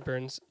Leonard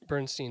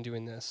Bernstein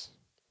doing this.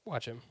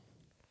 Watch him.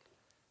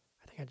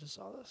 I think I just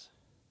saw this.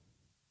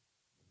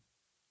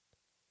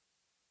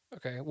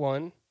 Okay,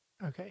 1,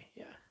 Okay,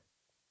 yeah.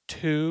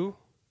 2.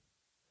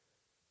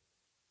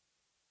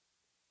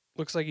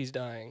 Looks like he's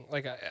dying.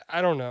 Like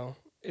I don't know.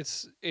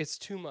 It's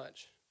too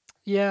much.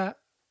 Yeah.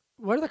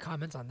 What are the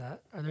comments on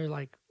that? Are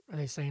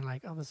they saying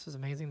like, oh, this is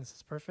amazing, this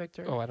is perfect,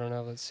 or Oh, I don't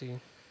know. Let's see.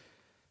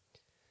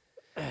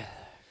 what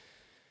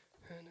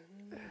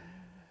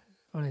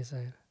are they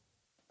saying?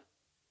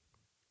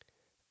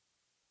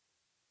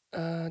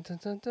 Are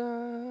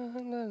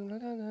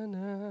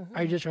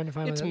you just trying to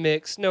find It's one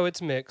mixed. No, it's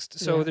mixed.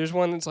 So Yeah. there's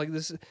one that's like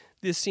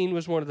this scene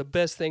was one of the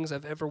best things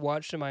I've ever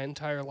watched in my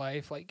entire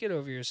life. Like, get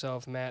over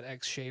yourself, Matt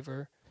X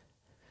Shaver.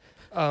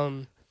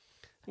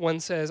 One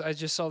says, I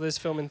just saw this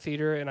film in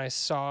theater and I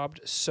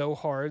sobbed so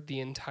hard the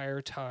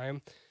entire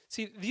time.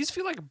 See, these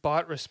feel like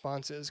bot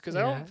responses because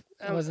I don't.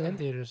 It wasn't in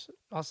theaters.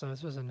 Also,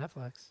 this was on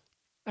Netflix.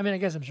 I mean, I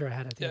guess I'm sure it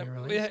had a Yeah, theater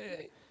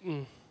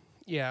release.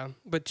 yeah,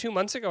 but 2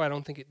 months ago, I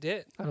don't think it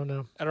did. I don't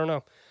know. I don't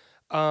know.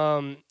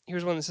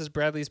 Here's one that says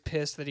Bradley's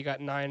pissed that he got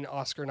 9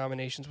 Oscar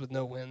nominations with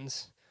no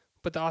wins,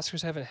 but the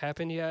Oscars haven't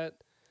happened yet.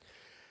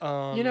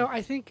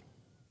 I think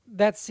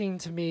that scene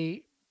to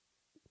me,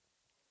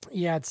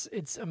 yeah,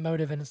 it's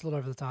emotive and it's a little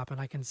over the top, and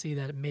I can see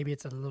that maybe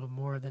it's a little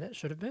more than it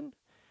should have been.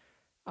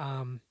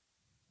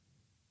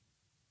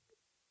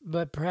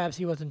 But perhaps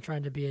he wasn't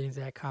trying to be an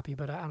exact copy.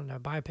 But I don't know.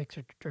 Biopics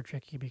are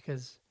tricky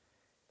because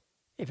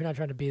if you're not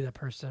trying to be the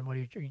person,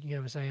 you know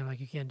what I'm saying? Like,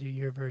 you can't do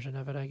your version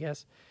of it, I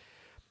guess.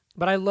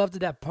 But I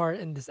loved that part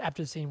in this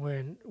after the scene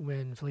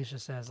when Felicia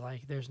says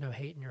like, "There's no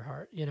hate in your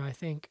heart." I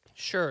think.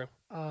 Sure.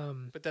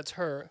 But that's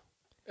her,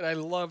 and I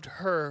loved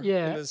her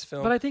Yeah, in this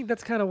film. but I think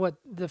that's kind of what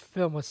the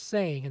film was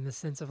saying in the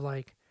sense of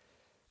like,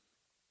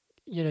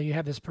 you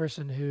have this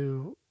person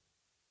who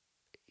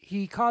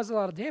he caused a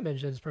lot of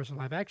damage in his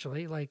personal life.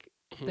 Actually, like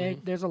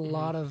there's a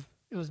lot of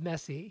it was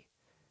messy.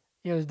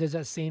 There's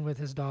that scene with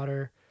his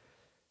daughter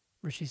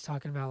where she's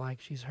talking about like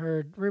she's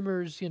heard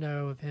rumors,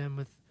 of him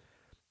with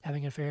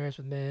having affairs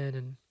with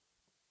men,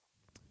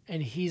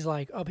 and he's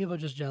like, oh, people are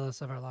just jealous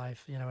of our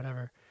life,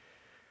 whatever.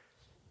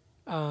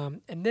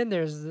 And then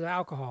there's the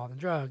alcohol and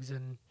drugs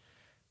and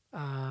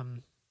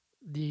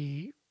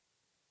the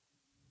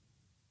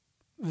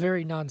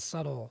very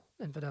non-subtle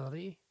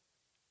infidelity.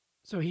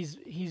 So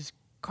he's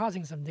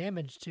causing some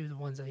damage to the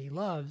ones that he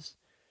loves,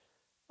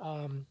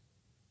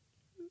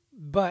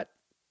 but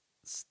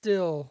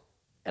still,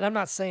 and I'm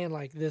not saying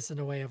like this in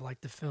a way of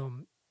like the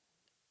film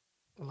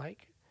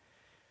like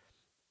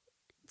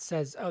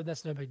says, oh,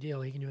 that's no big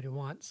deal, he can do what he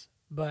wants.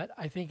 But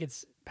I think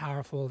it's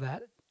powerful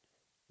that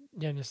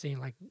you're seeing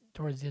like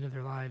towards the end of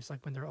their lives,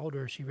 like when they're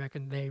older,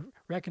 they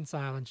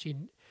reconcile, and she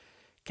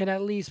can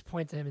at least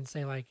point to him and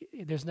say like,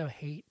 there's no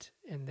hate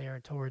in there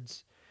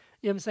towards,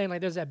 what I'm saying?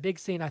 Like there's that big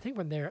scene, I think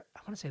when I want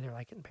to say they're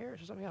like in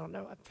Paris or something, I don't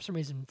know. For some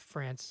reason,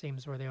 France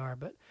seems where they are,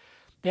 but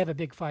they have a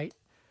big fight.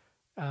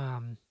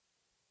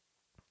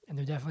 And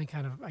they're definitely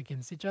kind of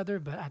against each other.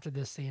 But after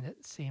this scene,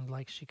 it seemed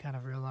like she kind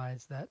of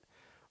realized that,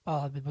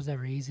 it was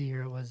never easy,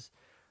 or it was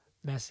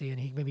messy, and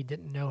he maybe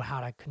didn't know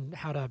how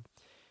to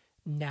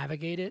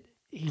navigate it.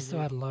 He still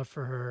had love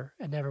for her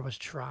and never was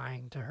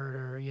trying to hurt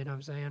her. You know what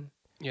I'm saying?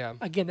 Yeah.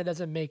 Again, that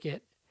doesn't make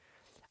it.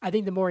 I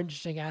think the more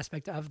interesting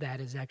aspect of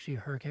that is actually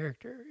her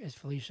character, is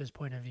Felicia's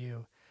point of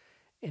view,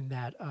 in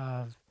that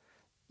of,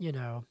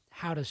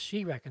 how does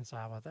she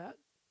reconcile with that?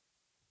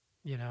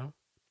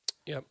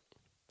 Yep.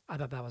 I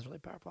thought that was really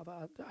powerful.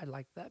 I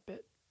liked that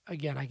bit.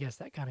 Again, I guess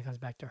that kind of comes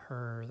back to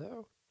her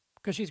though,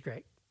 because she's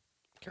great.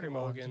 Carey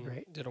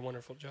Mulligan did a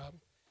wonderful job.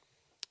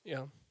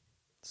 Yeah.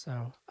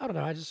 So I don't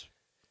know.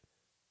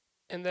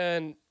 And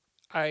then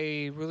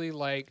I really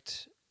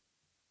liked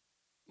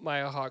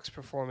Maya Hawke's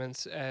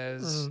performance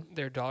as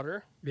their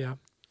daughter. Yeah.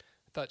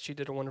 I thought she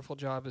did a wonderful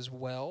job as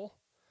well.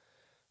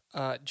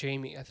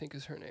 Jamie, I think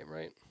is her name,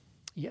 right?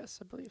 Yes,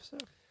 I believe so.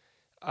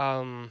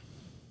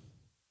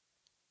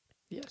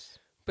 Yes.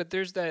 But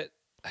there's that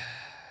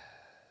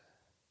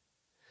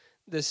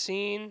the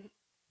scene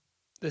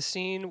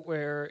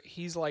where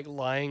he's like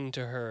lying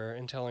to her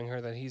and telling her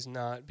that he's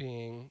not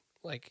being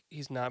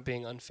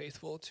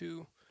unfaithful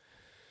to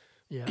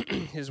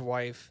his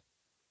wife.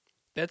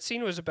 That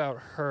scene was about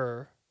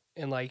her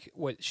and like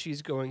what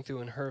she's going through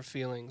and her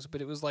feelings,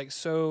 but it was like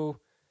so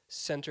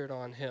centered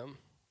on him.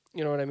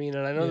 You know what I mean?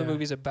 And I know the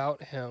movie's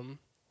about him,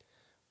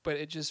 but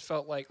it just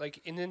felt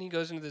like and then he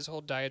goes into this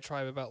whole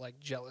diatribe about like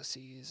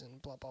jealousies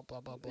and blah blah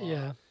blah blah blah.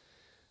 Yeah.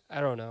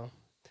 I don't know.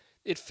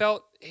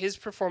 His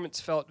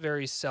performance felt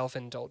very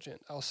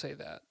self-indulgent. I'll say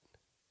that.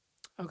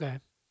 Okay.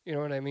 You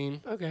know what I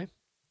mean? Okay.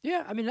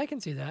 Yeah, I mean, I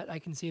can see that. I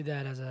can see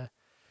that as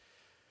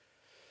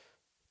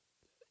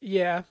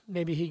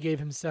maybe he gave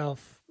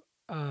himself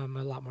a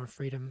lot more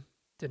freedom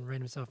didn't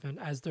rein himself in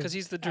as because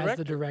he's the as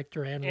the director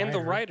director and and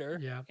the writer,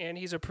 Yeah, and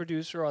he's a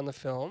producer on the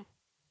film.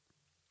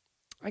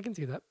 I can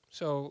see that.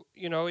 So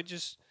it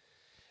just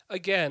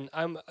again,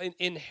 I'm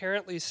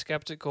inherently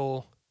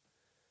skeptical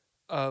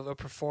of a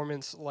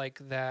performance like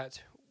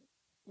that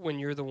when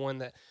you're the one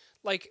that,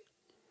 like,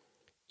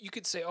 you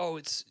could say, oh,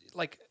 it's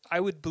like I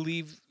would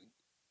believe.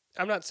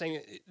 I'm not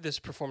saying this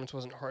performance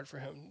wasn't hard for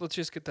him. Let's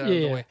just get that out of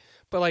the Yeah. way.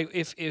 But like,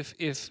 if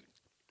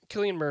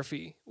Cillian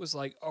Murphy was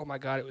like, oh my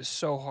god, it was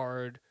so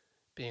hard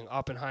being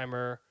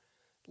Oppenheimer,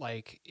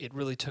 like it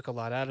really took a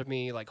lot out of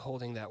me, like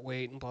holding that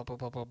weight and blah blah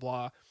blah blah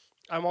blah.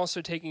 I'm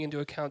also taking into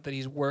account that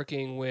he's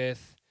working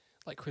with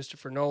like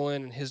Christopher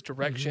Nolan and his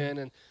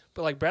direction,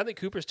 but like Bradley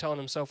Cooper's telling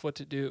himself what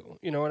to do.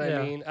 You know what I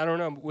Yeah. mean? I don't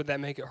know. Would that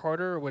make it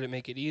harder or would it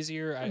make it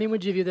easier? I mean,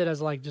 would you view that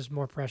as like just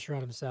more pressure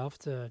on himself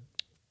to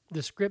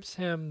the script's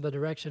him, the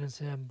direction is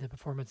him, the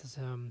performance is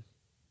him?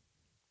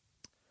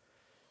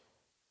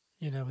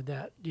 Would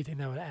that? Do you think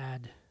that would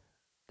add?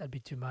 That'd be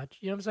too much.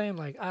 You know what I'm saying?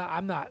 Like,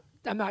 I'm not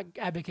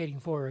advocating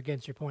for or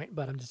against your point,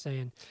 but I'm just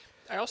saying.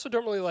 I also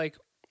don't really like.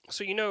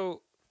 So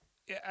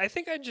I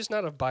think I'm just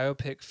not a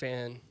biopic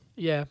fan.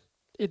 Yeah,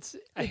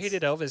 I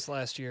hated Elvis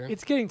last year.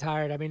 It's getting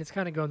tired. I mean, it's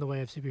kind of going the way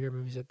of superhero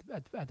movies at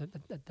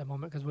the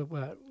moment because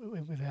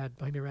we've had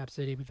Bohemian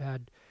Rhapsody, we've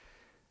had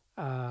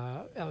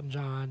Elton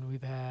John,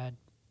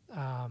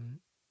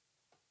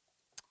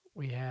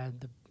 we had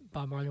the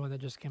Bob Marley one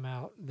that just came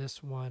out.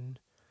 This one,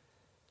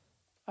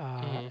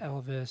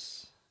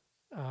 Elvis.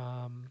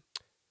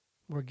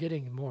 We're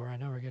getting more. I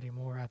know we're getting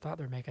more. I thought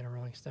they were making a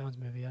Rolling Stones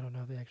movie. I don't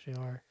know if they actually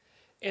are.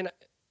 And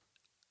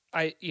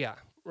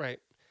right.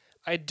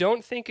 I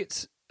don't think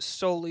it's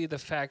solely the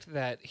fact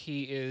that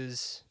he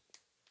is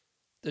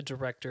the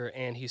director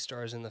and he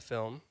stars in the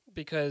film,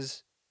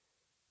 because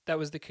that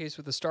was the case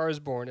with A Star Is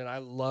Born, and I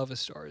love A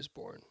Star Is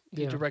Born.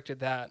 He directed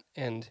that,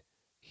 and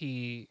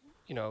he,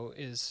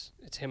 it's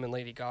him and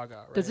Lady Gaga,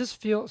 right? Does this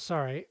feel,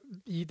 sorry,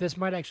 this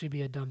might actually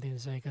be a dumb thing to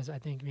say because I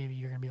think maybe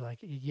you're going to be like,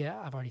 yeah,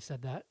 I've already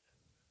said that,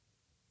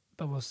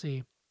 but we'll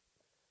see.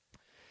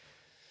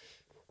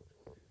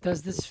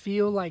 Does this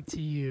feel like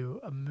to you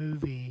a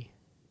movie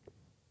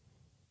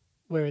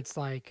where it's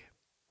like,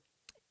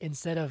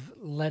 instead of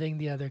letting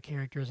the other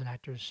characters and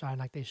actors shine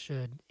like they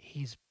should,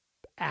 he's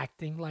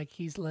acting like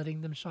he's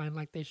letting them shine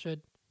like they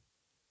should?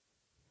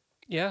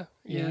 Yeah.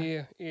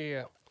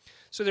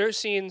 So there's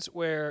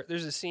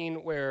a scene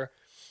where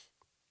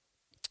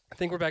I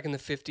think we're back in the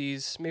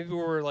 50s. Maybe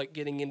we're like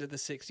getting into the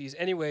 60s.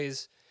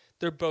 Anyways,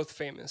 they're both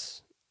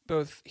famous.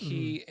 Both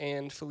he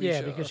and Felicia.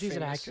 Yeah, because she's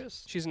famous. an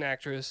actress. She's an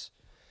actress.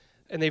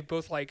 And they've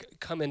both like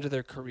come into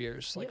their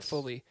careers like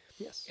fully.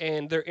 Yes.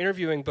 And they're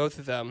interviewing both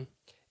of them.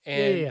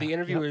 And the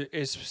interviewer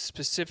is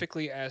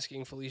specifically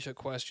asking Felicia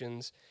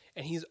questions,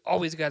 and he's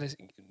always got to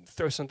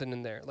throw something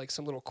in there, like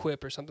some little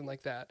quip or something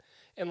like that.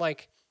 And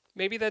like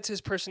maybe that's his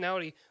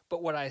personality,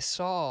 but what I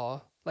saw,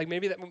 like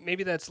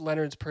maybe that's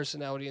Leonard's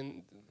personality,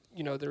 and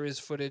there is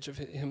footage of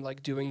him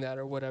like doing that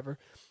or whatever.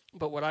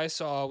 But what I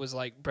saw was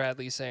like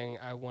Bradley saying,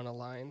 "I want a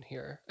line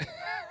here."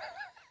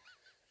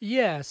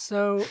 Yeah.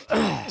 So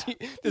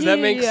does that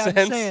make sense?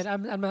 I'm saying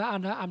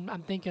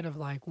I'm thinking of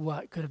like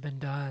what could have been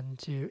done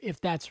to,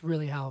 if that's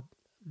really how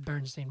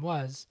Bernstein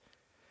was.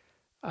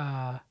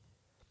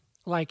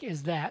 Like,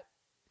 is that,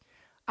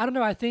 I don't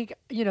know. I think,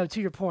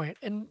 to your point,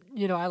 and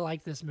I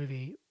like this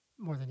movie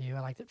more than you. I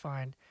liked it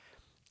fine.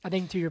 I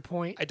think to your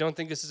point, I don't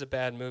think this is a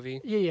bad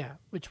movie. Yeah.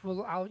 Which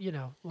we'll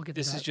get.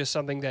 This to is just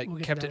something that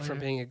kept it from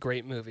later. being a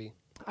great movie.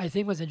 I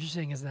think what's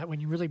interesting is that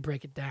when you really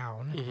break it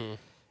down,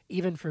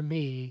 even for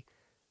me,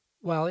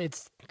 well,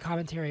 it's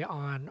commentary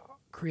on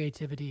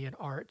creativity and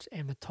art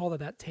and the toll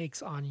that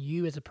takes on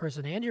you as a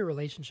person and your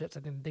relationships. I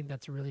think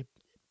that's a really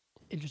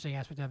interesting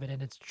aspect of it,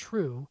 and it's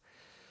true.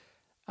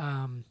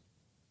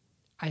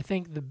 I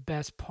think the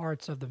best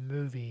parts of the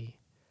movie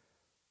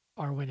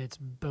are when it's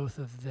both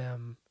of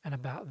them and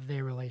about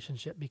their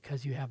relationship,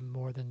 because you have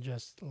more than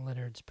just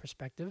Leonard's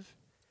perspective,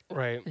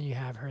 right? And you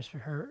have her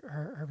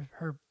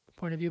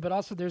point of view, but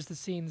also there's the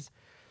scenes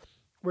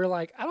where,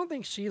 like, I don't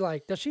think she,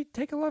 like, does she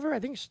take a lover? I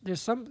think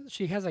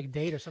she has like a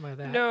date or something like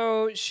that.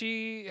 No,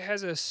 she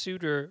has a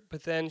suitor,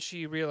 but then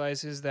she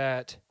realizes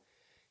that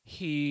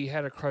he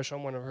had a crush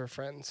on one of her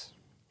friends.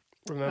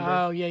 Remember?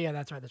 Oh yeah,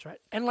 that's right.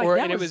 And like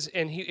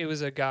it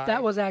was a guy.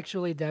 That was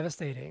actually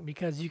devastating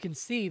because you can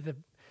see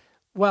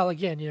well,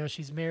 again,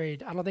 she's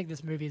married. I don't think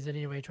this movie is in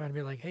any way trying to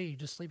be like, hey, you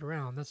just sleep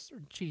around. That's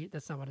cheat.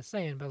 That's not what it's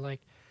saying. But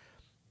like,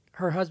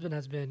 her husband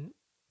has been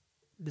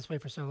this way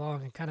for so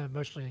long and kind of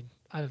emotionally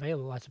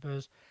unavailable, I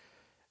suppose,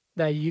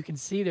 that you can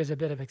see there's a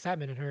bit of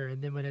excitement in her.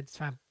 And then when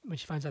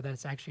she finds out that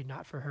it's actually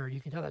not for her, you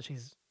can tell that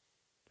she's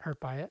hurt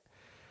by it.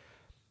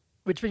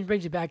 Which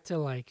brings you back to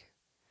like,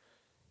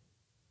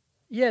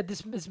 yeah,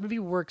 this movie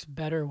works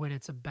better when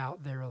it's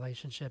about their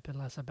relationship and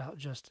less about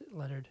just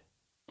Leonard.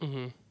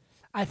 Mm-hmm.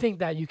 I think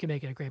that you can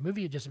make it a great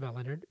movie just about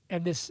Leonard,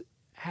 and this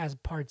has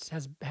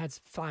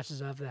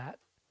flashes of that.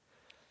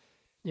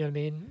 You know what I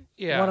mean?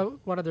 Yeah.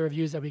 One of the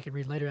reviews that we can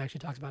read later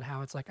actually talks about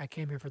how it's like, I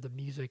came here for the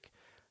music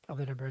of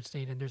Leonard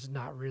Bernstein, and there's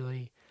not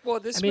really. Well,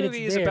 this I mean,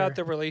 movie it's is about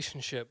there. the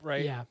relationship,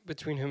 right? Yeah.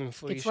 Between him and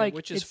Felicia, like-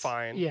 which is it's-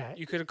 fine. yeah.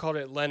 You could have called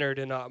it Leonard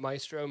and not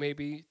Maestro,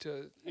 maybe.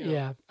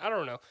 Yeah. I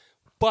don't know.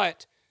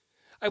 But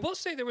I will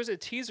say there was a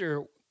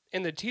teaser,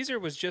 and the teaser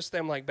was just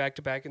them like back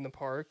to back in the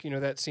park. You know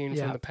that scene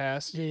Yeah. from the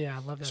past. Yeah, I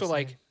love that. So scene.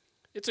 like,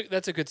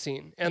 that's a good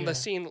scene. And Yeah. the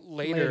scene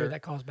later later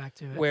that calls back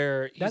to it.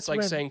 where he's That's like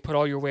when- saying, "Put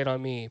all your weight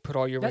on me. Put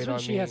all your That's weight when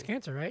on she me." has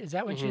cancer, right? Is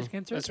that when she has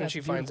cancer? That's when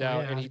she finds beautiful.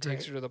 out, Yeah, and he that's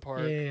takes great. her to the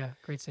park. Yeah.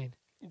 Great scene.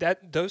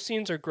 Those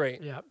scenes are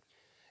great. Yeah.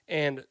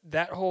 And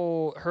that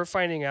whole her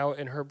finding out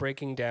and her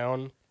breaking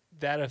down,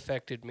 that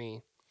affected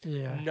me.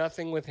 Yeah.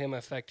 Nothing with him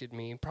affected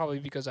me, probably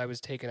because I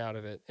was taken out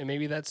of it. And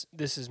maybe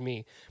this is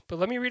me. But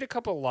let me read a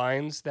couple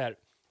lines that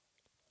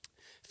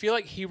feel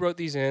like he wrote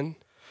these in.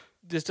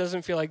 This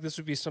doesn't feel like this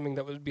would be something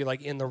that would be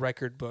like in the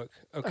record book.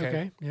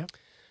 Okay. Yeah.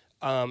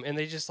 And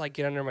they just like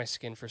get under my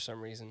skin for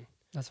some reason.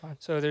 That's fine.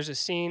 So there's a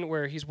scene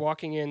where he's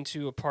walking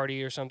into a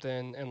party or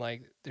something, and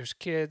like there's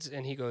kids,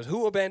 and he goes,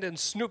 "Who abandoned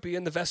Snoopy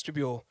in the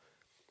vestibule?"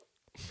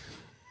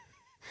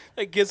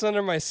 That gets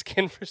under my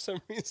skin for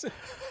some reason.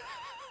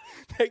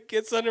 That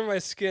gets under my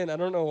skin. I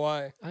don't know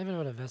why. I don't even know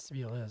what a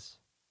vestibule is.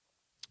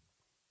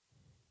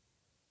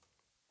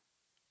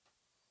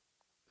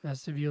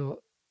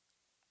 Vestibule.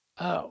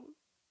 Oh.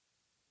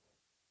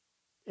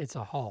 It's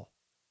a hall.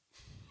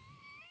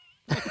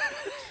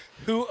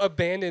 Who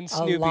abandoned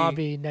Snoopy? A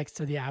lobby next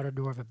to the outer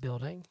door of a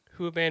building.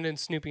 Who abandoned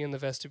Snoopy in the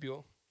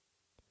vestibule?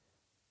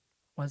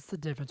 What's the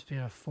difference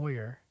between a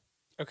foyer?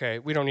 Okay,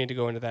 we don't need to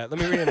go into that. Let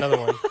me read another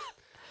one.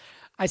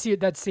 I see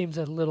that seems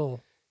a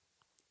little.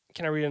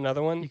 Can I read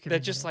another one? You can That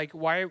read just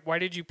another like why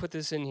did you put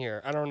this in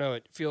here? I don't know.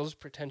 It feels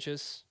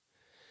pretentious.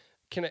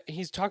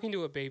 He's talking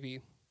to a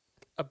baby,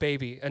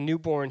 a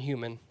newborn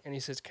human, and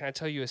he says, "Can I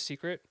tell you a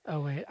secret?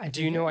 Oh wait,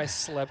 Do you know I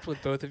slept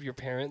with both of your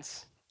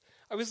parents?"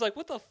 I was like,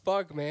 "What the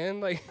fuck,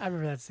 man?" Like, I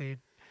remember that scene.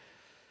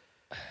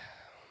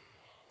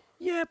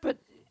 Yeah, but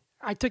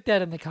I took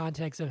that in the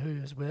context of who he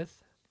was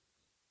with.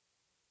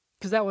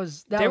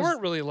 Because they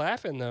weren't really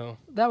laughing though.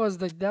 That was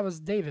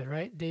David,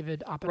 right?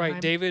 David Oppenheim.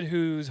 Right, David,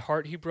 whose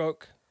heart he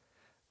broke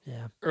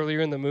Yeah.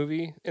 earlier in the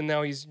movie, and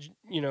now he's,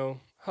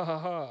 ha ha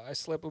ha, I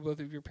slept with both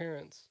of your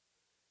parents.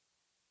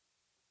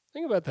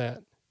 Think about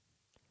that.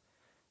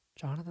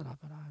 Jonathan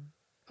Oppenheim.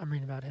 I'm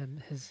reading about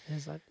him. His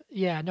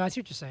yeah. No, I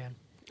see what you're saying.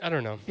 I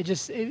don't know.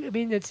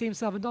 It seems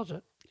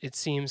self-indulgent. It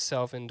seems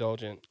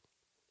self-indulgent.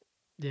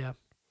 Yeah.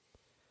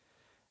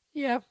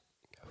 Yeah.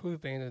 Who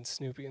abandoned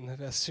Snoopy in the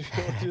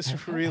vestibule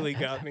just really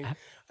got me.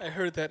 I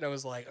heard that and I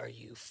was like, are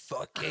you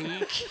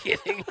fucking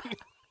kidding me?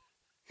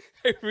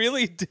 I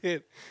really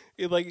did.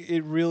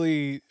 It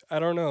really, I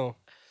don't know.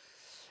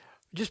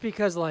 Just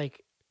because,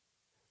 like...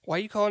 Why are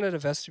you calling it a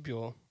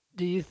vestibule?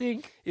 Do you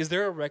think... Is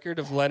there a record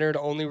of Leonard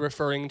only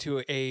referring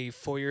to a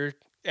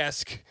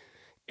foyer-esque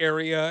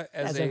area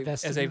as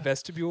a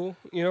vestibule?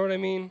 You know what I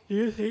mean? Do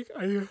you think...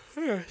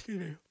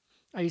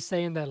 Are you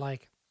saying that,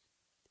 like,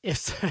 if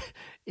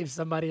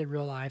somebody in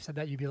real life said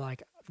that, you'd be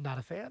like, not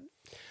a fan?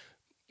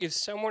 If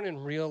someone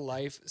in real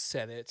life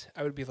said it,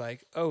 I would be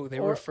like, oh, they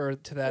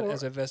referred to that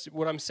as a vestibule.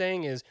 What I'm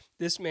saying is,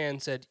 this man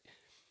said,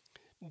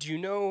 do you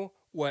know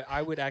what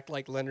I would act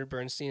like Leonard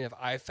Bernstein if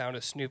I found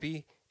a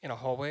Snoopy in a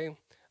hallway?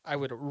 I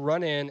would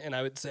run in and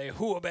I would say,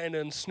 who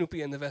abandoned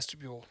Snoopy in the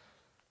vestibule?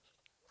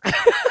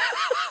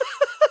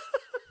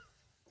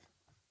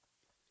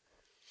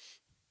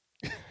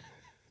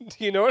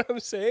 Do you know what I'm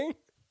saying?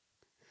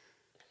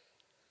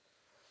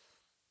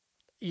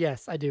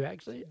 Yes, I do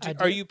actually.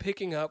 Are you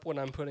picking up what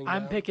I'm putting down?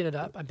 I'm picking it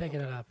up.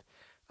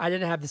 I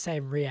didn't have the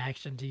same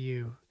reaction to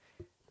you,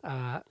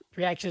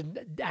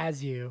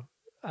 as you,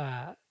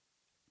 but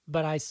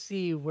I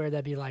see where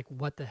that'd be like,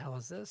 what the hell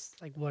is this?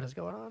 Like, what is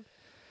going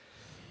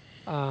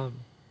on?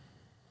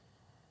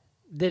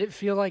 Did it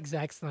feel like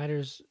Zack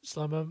Snyder's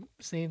slow-mo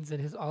scenes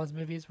in all his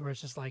movies where it's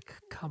just like,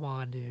 come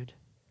on, dude?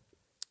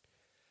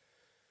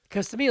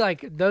 Because to me,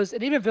 like, those,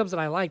 and even films that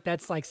I like,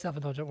 that's like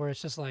self-indulgent where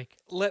it's just like...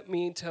 Let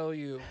me tell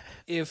you,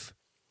 if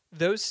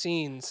those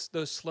scenes,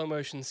 those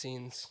slow-motion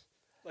scenes,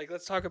 like,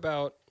 let's talk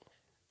about...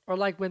 Or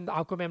like when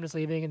Aquaman was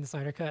leaving in the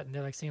Snyder Cut and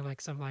they're like singing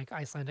like some like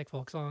Icelandic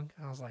folk song.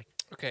 And I was like,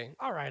 okay,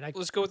 all right.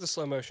 Let's go with the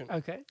slow-motion.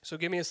 Okay. So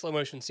give me a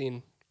slow-motion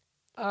scene.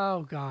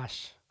 Oh,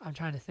 gosh. I'm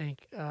trying to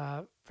think.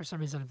 For some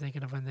reason, I'm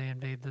thinking of when they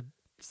invade the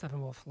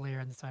Steppenwolf lair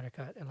in the Snyder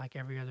Cut, and like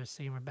every other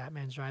scene when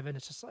Batman's driving,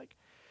 it's just like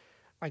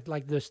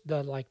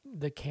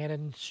the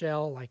cannon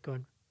shell like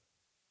going.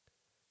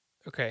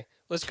 Okay,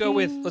 let's go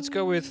with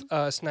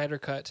Snyder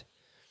Cut.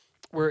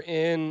 We're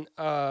in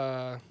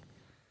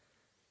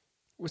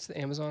what's the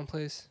Amazon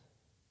place?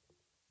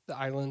 The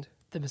island.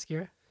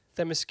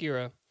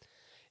 Themyscira,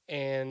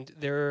 and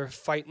they're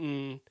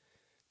fighting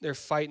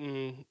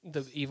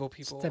the evil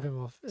people.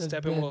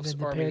 Steppenwolf's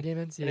the army.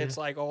 parademons, yeah. And it's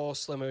like all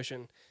slow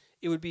motion.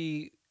 It would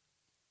be,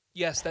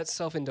 yes, that's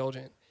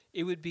self-indulgent.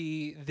 It would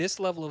be this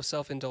level of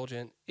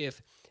self-indulgent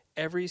if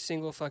every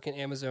single fucking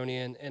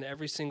Amazonian and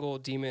every single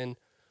demon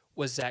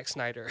was Zack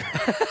Snyder.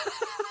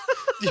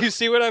 Do you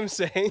see what I'm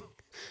saying?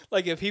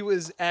 Like if he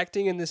was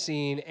acting in the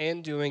scene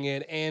and doing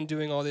it and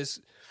doing all this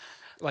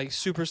like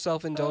super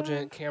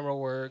self-indulgent camera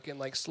work and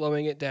like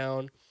slowing it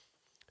down.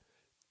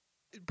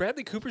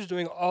 Bradley Cooper's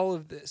doing all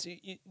of this.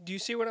 Do you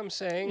see what I'm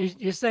saying?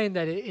 You're saying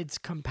that it's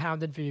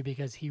compounded for you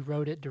because he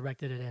wrote it,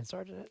 directed it, and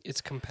started it. It's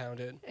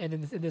compounded. And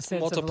in the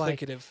sense of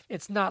like,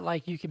 it's not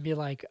like you can be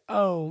like,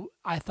 oh,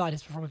 I thought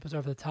his performance was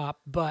over the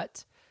top,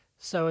 but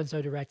so and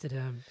so directed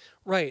him.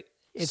 Right.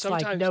 It's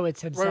like, no,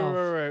 it's himself.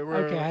 Right,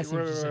 okay, I see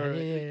what you're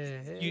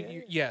saying.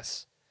 Yeah.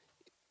 Yes.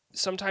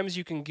 Sometimes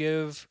you can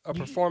give a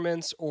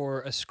performance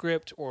or a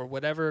script or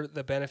whatever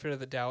the benefit of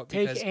the doubt.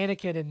 Take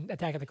Anakin in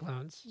Attack of the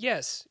Clones.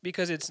 Yes,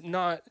 because it's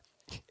not...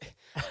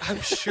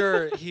 I'm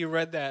sure he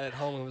read that at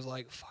home and was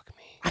like, fuck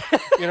me.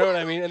 You know what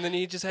I mean? And then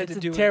he just had to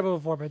do it. It's a terrible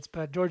performance,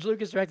 but George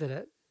Lucas directed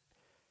it.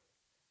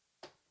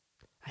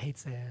 I hate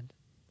sand.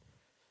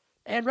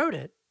 And wrote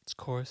it. Of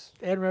course.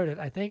 And wrote it.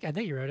 I think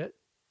he wrote it.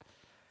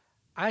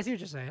 I see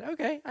what you're saying.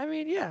 Okay. I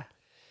mean, yeah.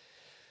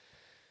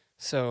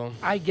 So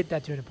I get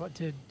that to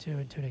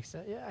an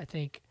extent. Yeah, I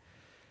think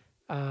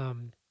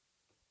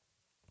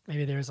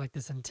maybe there's like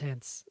this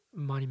intense,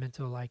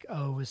 monumental, like,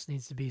 oh, this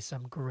needs to be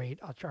some great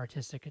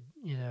artistic,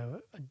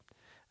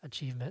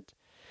 achievement.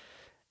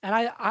 And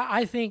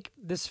I think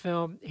this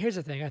film. Here's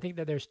the thing. I think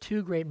that there's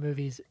two great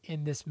movies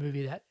in this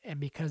movie and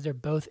because they're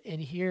both in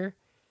here,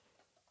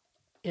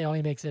 it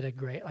only makes it a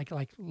great,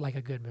 like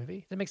a good movie.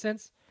 Does that make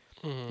sense?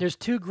 Mm-hmm. There's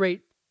two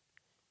great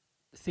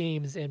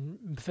themes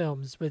in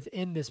films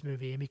within this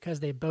movie, and because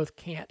they both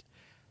can't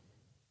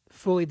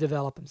fully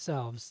develop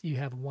themselves, you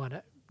have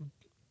one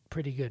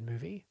pretty good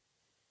movie,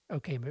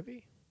 okay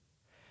movie.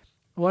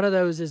 One of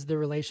those is the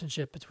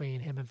relationship between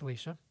him and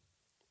Felicia.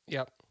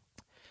 Yep.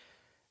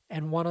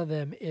 And one of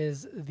them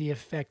is the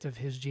effect of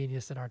his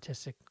genius and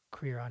artistic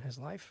career on his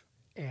life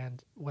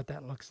and what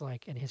that looks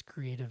like in his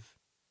creative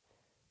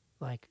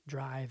like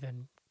drive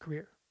and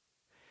career.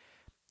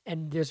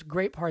 And there's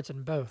great parts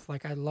in both.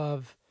 Like I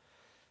love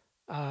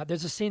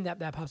there's a scene that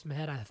pops in my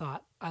head. I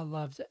thought I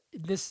loved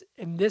this,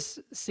 and this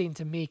scene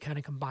to me kind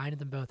of combined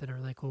them both in a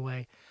really cool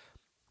way,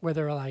 where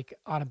they're like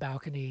on a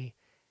balcony,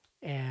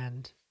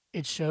 and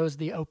it shows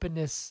the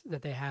openness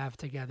that they have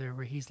together.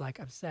 Where he's like,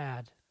 "I'm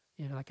sad,"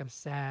 I'm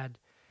sad,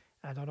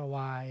 I don't know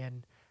why,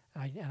 and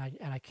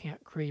I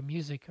can't create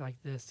music like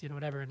this,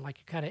 whatever, and like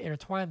you kind of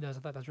intertwine those.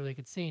 I thought that was a really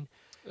good scene.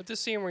 But this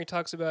scene where he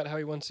talks about how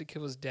he wants to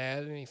kill his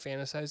dad and he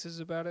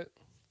fantasizes about it.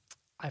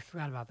 I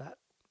forgot about that.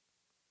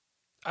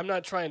 I'm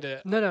not trying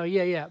to. No,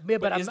 yeah.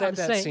 But I'm that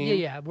saying, scene?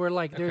 yeah. We're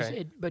like, there's,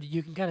 Okay. but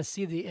you can kind of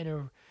see the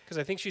inner. Because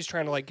I think she's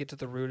trying to like get to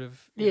the root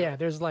of. Yeah,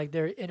 there's like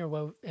they're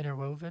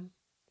interwoven.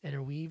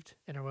 Interwove.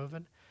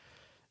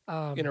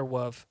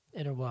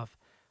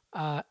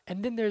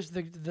 And then there's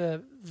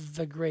the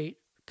great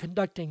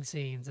conducting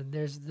scenes, and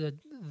there's the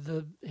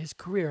his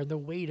career and the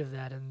weight of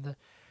that and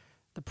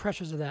the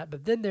pressures of that.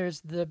 But then there's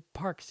the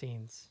park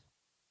scenes,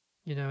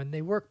 and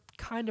they work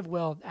kind of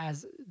well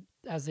as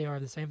they are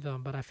in the same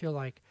film. But I feel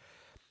like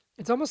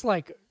it's almost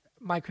like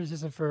my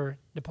criticism for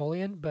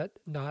Napoleon, but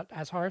not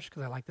as harsh,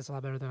 because I like this a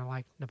lot better than I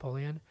like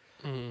Napoleon.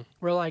 Mm.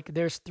 Where like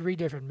there's three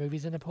different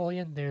movies in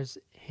Napoleon. There's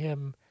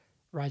him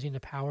rising to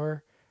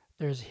power,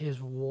 there's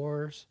his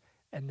wars,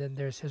 and then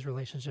there's his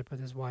relationship with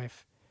his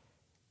wife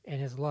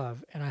and his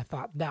love. And I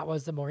thought that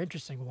was the more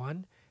interesting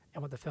one,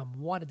 and what the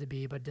film wanted to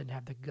be, but didn't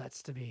have the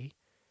guts to be,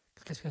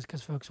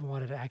 because folks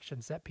wanted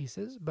action set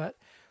pieces. But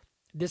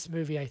this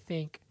movie, I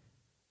think,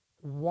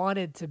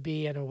 wanted to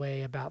be in a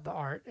way about the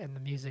art and the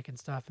music and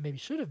stuff, and maybe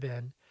should have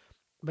been,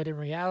 but in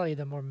reality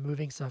the more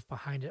moving stuff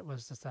behind it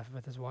was the stuff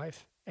with his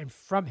wife and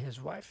from his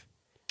wife,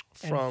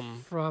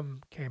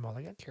 from Carey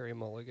Mulligan.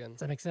 Does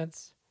that make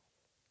sense?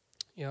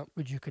 Yep.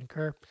 Would you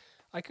concur?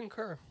 I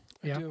concur.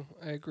 Yeah. I do.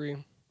 I agree.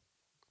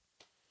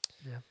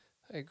 Yeah.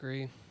 I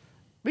agree.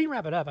 We can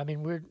wrap it up. I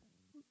mean, we're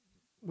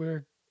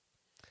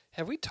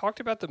Have we talked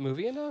about the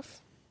movie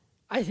enough?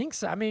 I think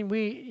so. I mean,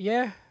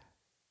 yeah.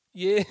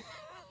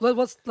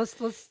 Let's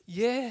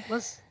Yeah.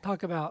 Let's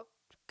talk about,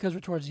 because we're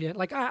towards the end.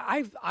 Like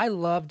I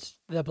loved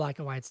the black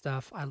and white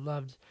stuff. I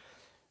loved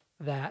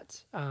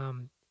that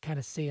kind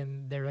of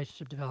seeing their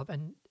relationship develop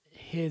and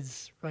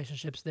his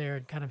relationships there,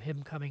 and kind of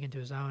him coming into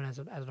his own as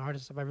an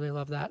artist. I really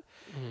love that.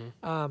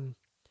 Mm-hmm.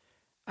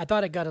 I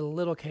thought it got a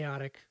little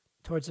chaotic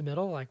towards the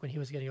middle, like when he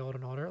was getting older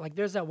and older. Like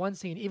there's that one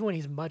scene, even when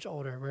he's much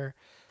older, where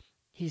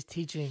he's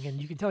teaching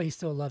and you can tell he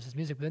still loves his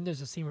music. But then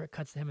there's a scene where it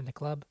cuts to him in the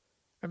club.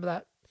 Remember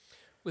that?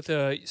 With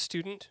a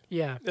student?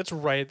 Yeah. That's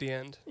right at the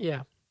end.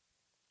 Yeah.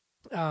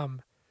 But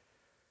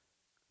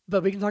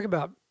we can talk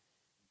about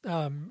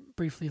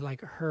briefly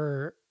like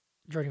her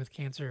journey with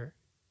cancer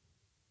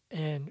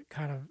and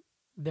kind of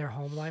their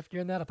home life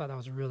during that. I thought that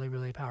was really,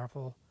 really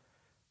powerful.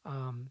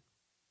 I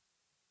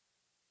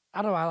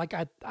don't know.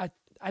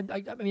 I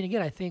mean,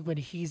 again, I think when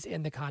he's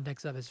in the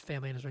context of his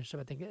family and his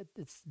relationship, I think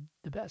it's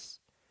the best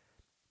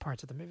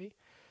parts of the movie.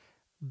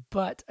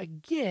 But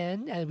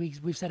again, as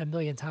we've said a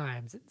million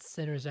times, it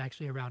centers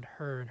actually around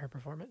her and her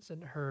performance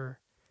and her.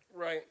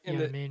 Right. You know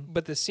what I mean?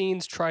 But the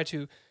scenes try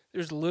to.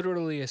 There's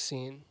literally a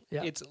scene.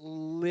 Yeah. It's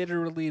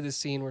literally the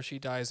scene where she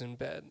dies in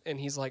bed and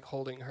he's like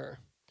holding her.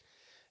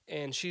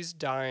 And she's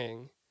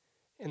dying.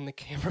 and the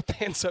camera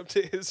pans up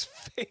to his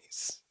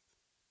face.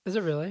 Is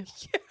it really?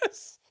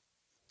 Yes.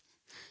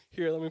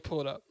 Here, let me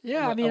pull it up.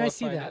 Yeah, I I'm mean, I gonna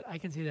see find that. it. I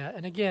can see that.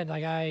 And again,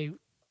 like I'll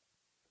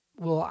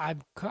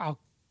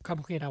come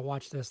clean. I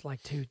watched this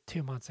like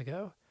two months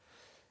ago,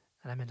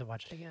 and I meant to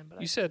watch it again, but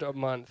You said a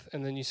month,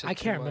 and then you said I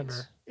 2 can't months.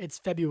 remember. It's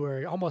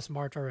February, almost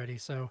March already.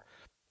 So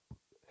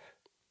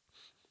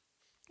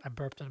I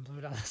burped and blew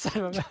it out the side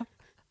of my mouth.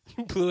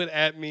 You blew it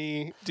at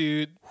me,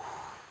 dude.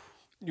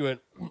 You went.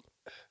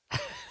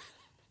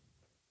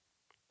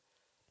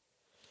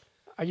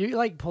 Are you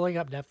like pulling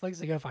up Netflix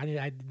to go find it?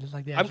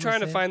 Like the I'm actual trying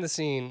to scene? find the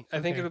scene.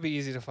 I think Okay. it'll be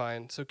easy to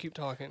find. So keep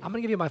talking. I'm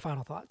gonna give you my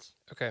final thoughts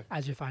Okay.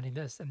 as you're finding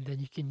this, and then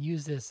you can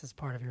use this as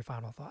part of your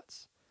final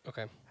thoughts.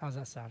 Okay. How's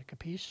that sound?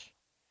 Capiche?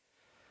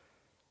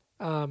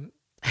 Um,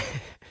 well,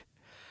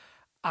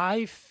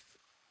 I've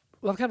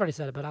kind of already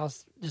said it, but I'll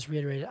just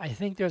reiterate it. I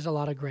think there's a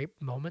lot of great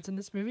moments in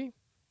this movie,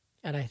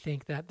 and I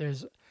think that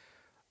there's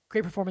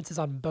great performances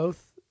on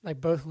both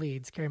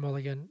leads, Carey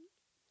Mulligan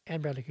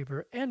and Bradley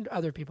Cooper, and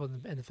other people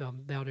in the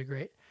film. They all do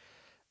great.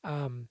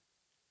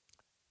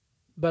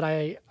 But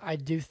I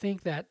do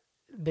think that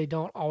they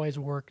don't always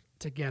work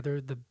together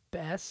the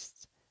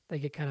best. They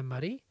get kind of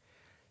muddy.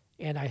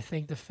 And I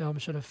think the film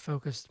should have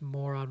focused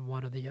more on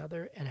one or the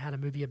other and had a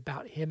movie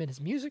about him and his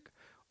music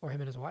or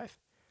him and his wife.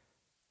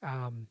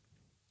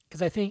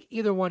 Because I think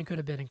either one could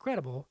have been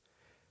incredible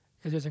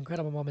because there's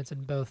incredible moments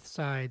in both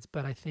sides,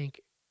 but I think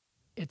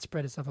it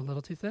spread itself a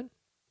little too thin.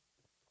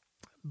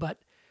 But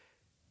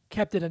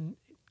kept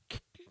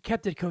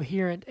it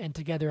coherent and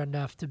together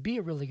enough to be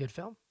a really good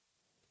film.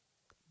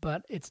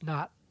 But it's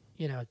not,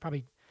 it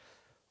probably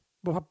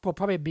will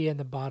probably be in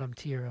the bottom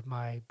tier of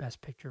my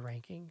best picture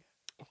ranking.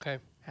 Okay.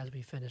 As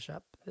we finish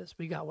up this,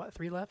 we got what,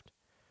 3 left?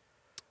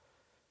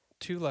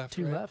 2 left.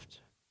 2 right? left.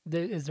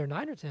 Is there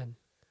 9 or 10?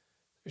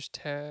 There's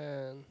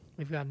 10.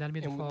 We've got Anatomy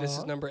of the And Fall. this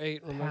is number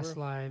 8. Remember? Past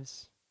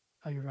Lives.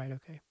 Oh, you're right.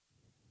 Okay.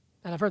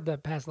 And I've heard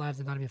that Past Lives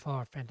and Anatomy of the Fall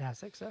are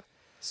fantastic.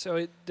 So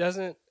it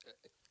doesn't.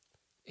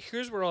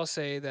 Here's where I'll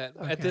say that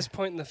at Okay. this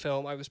point in the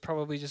film, I was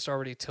probably just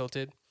already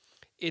tilted.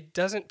 It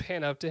doesn't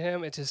pan up to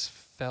him. It just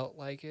felt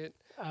like it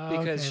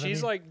because okay,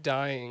 she's like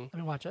dying, let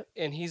me watch it.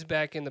 and he's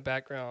back in the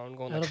background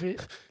going.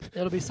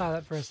 It'll be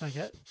silent for a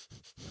second.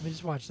 Let me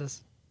just watch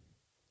this.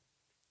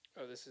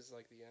 Oh, this is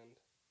like the end.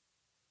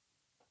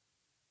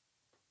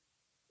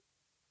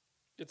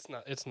 It's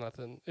not. It's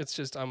nothing. It's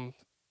just I'm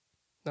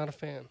not a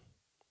fan.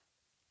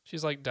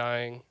 She's like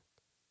dying.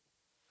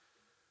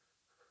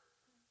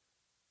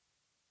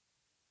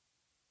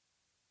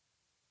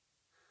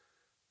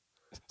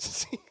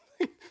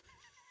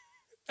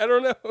 I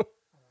don't know.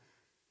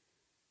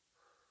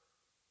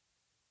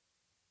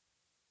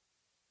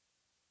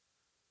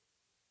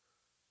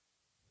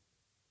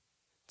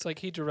 It's like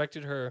he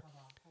directed her.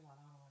 Hold on,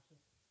 I want to watch this.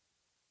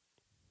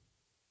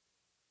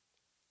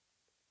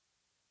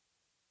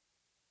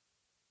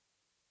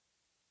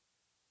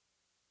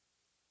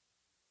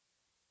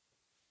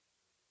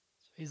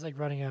 So he's like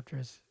running after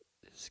his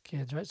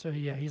kids, right? So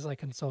yeah, he's like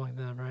consoling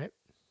them, right?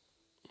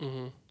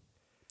 Mm-hmm.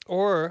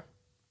 Or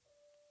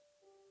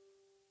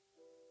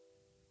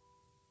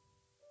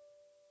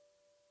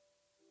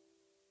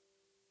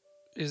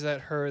is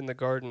that her in the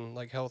garden,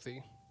 like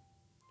healthy?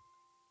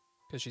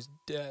 Because she's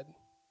dead.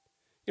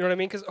 You know what I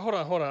mean? Because hold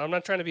on. I'm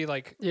not trying to be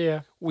like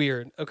Yeah.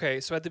 weird. Okay,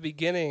 so at the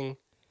beginning,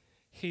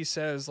 he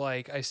says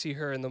like, I see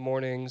her in the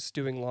mornings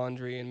doing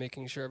laundry and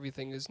making sure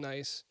everything is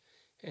nice,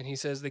 and he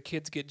says the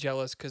kids get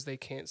jealous because they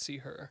can't see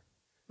her,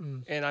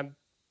 and I'm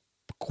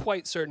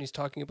quite certain he's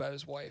talking about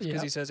his wife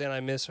because he says, and I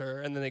miss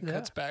her, and then it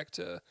cuts back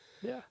to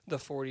the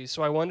 40s.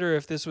 So I wonder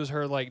if this was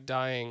her like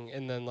dying,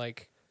 and then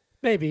like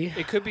Maybe.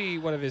 it could be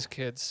one of his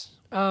kids.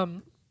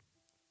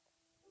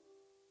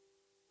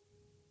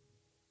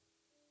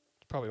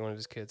 Probably one of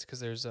his kids because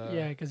there's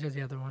yeah, because there's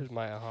the other one. there's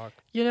Maya Hawke.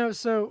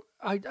 So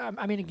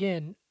I mean,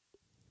 again,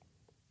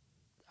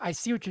 I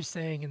see what you're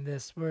saying in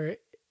this, where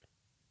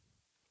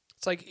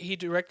It's like he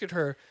directed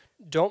her,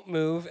 don't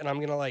move, and I'm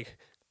gonna like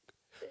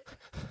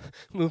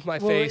move my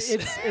face.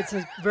 it's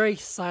a very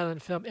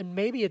silent film, and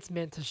maybe it's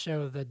meant to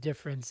show the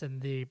difference in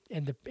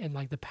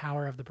like the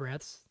power of the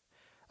breaths.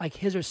 Like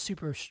his are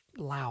super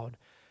loud,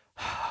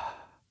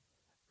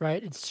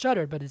 right? It's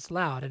shuddered, but it's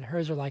loud, and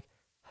hers are like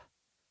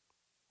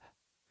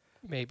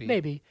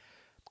maybe.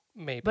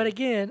 But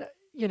again,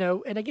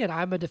 and again,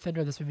 I'm a defender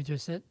of this movie to an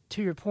extent.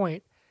 To your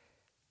point,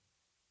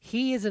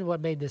 he isn't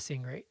what made this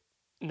scene great.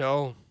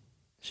 No.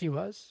 She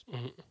was,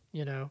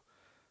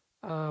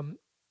 Mm-hmm.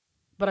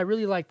 But I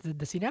really liked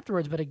the scene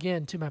afterwards. But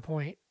again, to my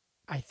point,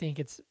 I think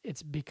it's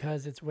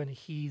because it's when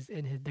he's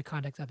in the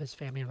context of his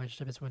family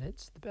relationship is when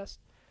it's the best.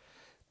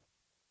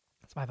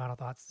 That's my final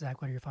thoughts.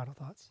 Zach, what are your final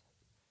thoughts?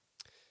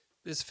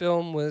 This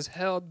film was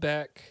held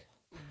back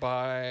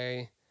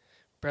by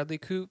Bradley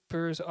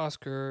Cooper's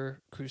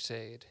Oscar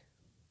crusade.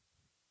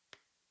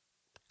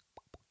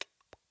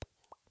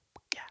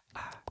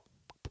 Yeah.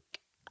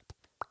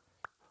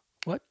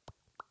 What?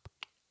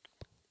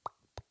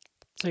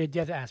 So you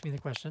have to ask me the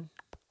question.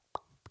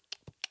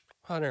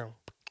 Oh no.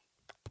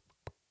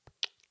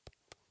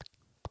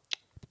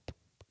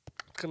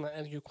 Can I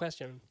ask you a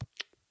question?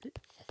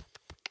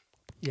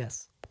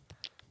 Yes.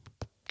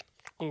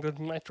 What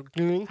Maestro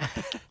doing?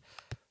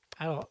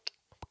 I don't.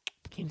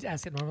 Can you just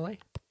ask it normally?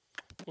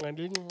 I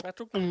didn't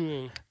Maestro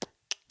doing.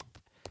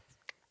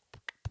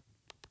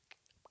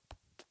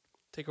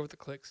 Take over the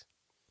clicks.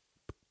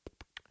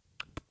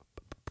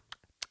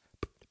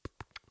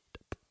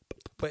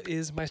 But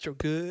is Maestro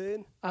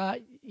good?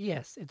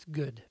 Yes, it's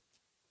good.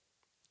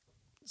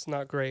 It's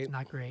not great. It's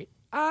not great.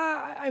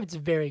 It's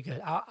very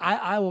good.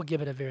 I will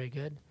give it a very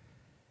good.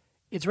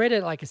 It's rated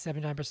at like a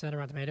 79%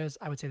 around Tomatoes.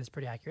 I would say that's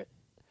pretty accurate.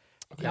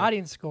 Okay. The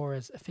audience score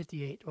is a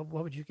 58.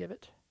 What would you give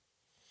it?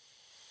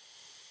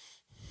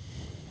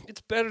 It's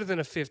better than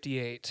a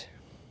 58.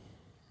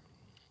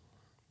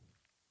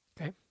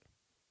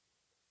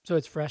 So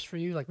it's fresh for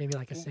you, like maybe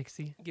like a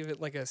 60. Give it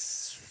like a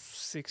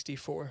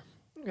 64.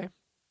 Okay.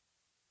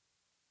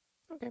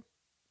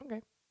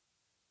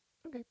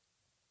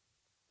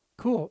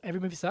 Cool. Every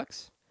movie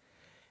sucks.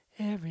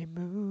 Every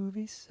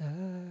movie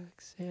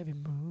sucks. Every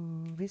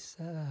movie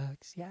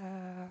sucks.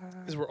 Yeah.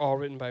 Because we're all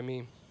written by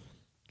me.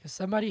 Because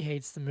somebody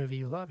hates the movie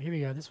you love. Here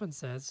we go. This one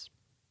says,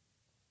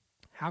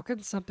 how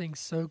can something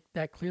so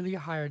that clearly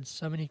hired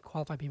so many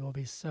qualified people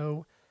be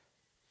so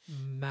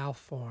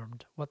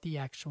malformed? What the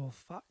actual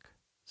fuck?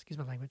 Excuse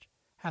my language.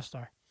 Half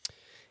star.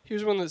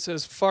 Here's one that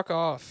says, fuck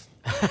off.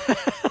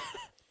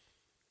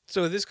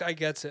 So this guy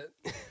gets it.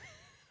 It's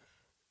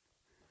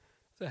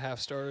a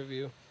half-star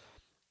review.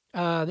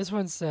 This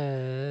one says,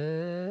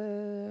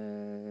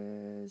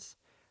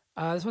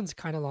 this one's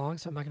kind of long,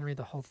 so I'm not going to read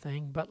the whole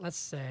thing, but let's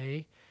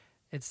say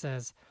it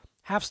says,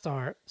 half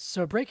star.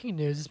 So breaking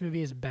news, this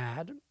movie is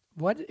bad.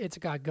 What it's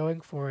got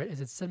going for it is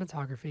its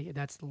cinematography.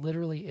 That's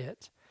literally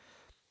it.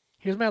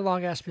 Here's my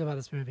long ass spiel about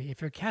this movie.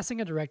 If you're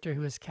casting a director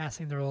who is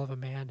casting the role of a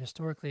man,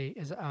 historically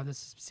is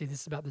this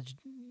is about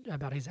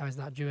how he's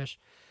not Jewish.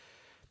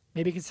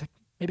 Maybe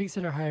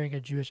consider hiring a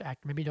Jewish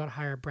actor. Maybe don't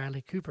hire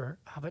Bradley Cooper.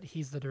 How about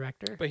he's the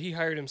director? But he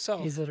hired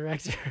himself. He's the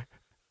director.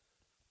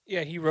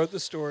 Yeah, he wrote the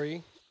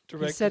story,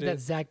 directed He said it. that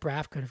Zach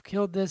Braff could have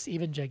killed this.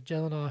 Even Jake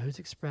Gyllenhaal, who's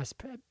expressed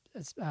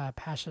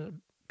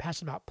passion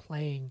about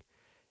playing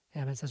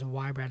him, and says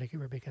why Bradley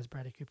Cooper? Because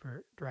Bradley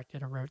Cooper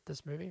directed and wrote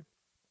this movie.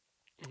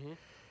 Mm-hmm.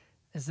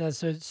 It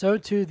says so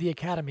too the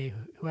Academy,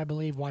 who I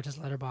believe watches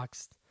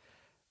Letterboxd,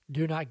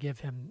 do not give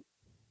him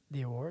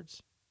the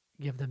awards.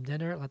 Give them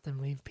dinner, let them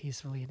leave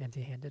peacefully and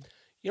empty-handed.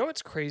 You know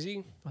what's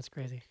crazy? What's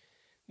crazy?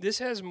 This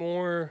has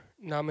more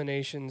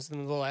nominations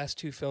than the last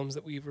two films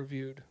that we've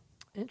reviewed.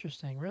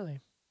 Interesting, really.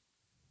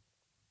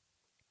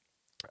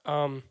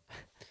 Um,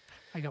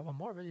 I got one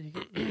more, but you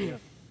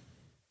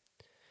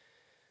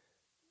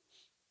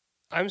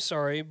I'm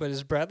sorry, but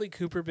is Bradley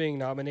Cooper being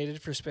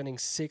nominated for spending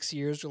 6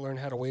 years to learn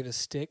how to wave a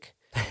stick?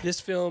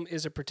 This film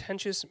is a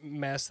pretentious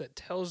mess that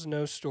tells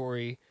no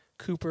story.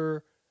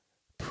 Cooper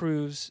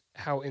proves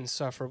how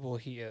insufferable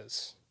he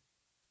is.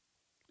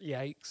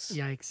 Yikes.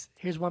 Yikes.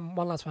 Here's one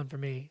last one for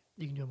me.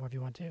 You can do it more if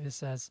you want to. This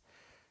says,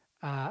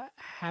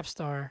 half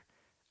star,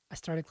 I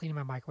started cleaning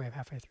my microwave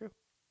halfway through.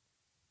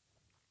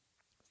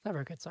 It's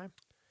never a good sign.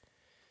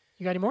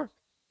 You got any more?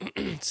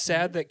 It's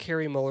sad that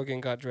Carey Mulligan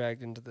got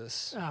dragged into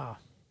this. Oh,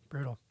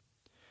 brutal.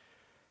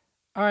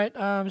 All right,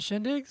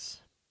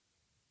 Shindigs?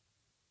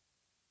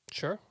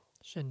 Sure.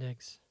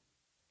 Shindigs.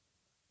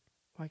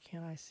 Why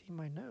can't I see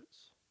my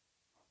notes?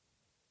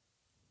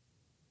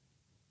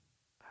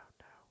 Oh,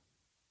 no.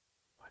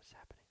 What is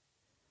happening?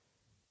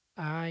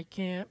 I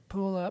can't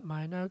pull up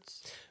my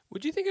notes.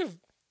 Would you think of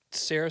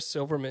Sarah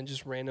Silverman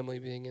just randomly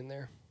being in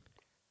there?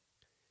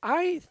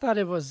 I thought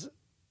it was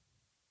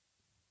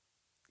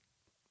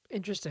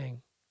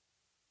interesting.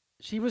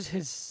 She was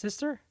his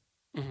sister?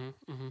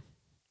 Mm-hmm. Mm-hmm.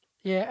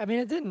 Yeah, I mean,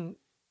 it didn't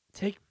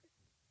take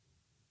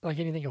like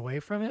anything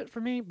away from it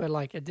for me, but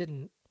like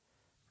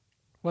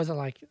wasn't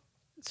like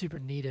super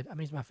needed.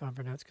 I'm using my phone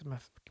for notes because my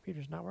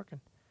computer's not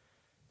working.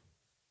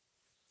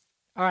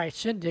 All right,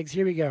 Shindigs,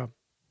 here we go.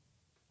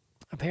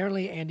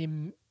 Apparently, Andy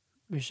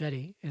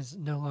Muschietti is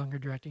no longer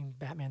directing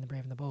Batman: The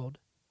Brave and the Bold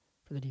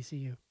for the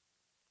DCU.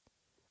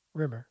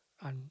 Rumor,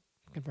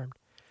 unconfirmed.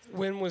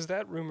 When was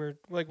that rumored?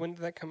 Like, when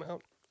did that come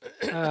out?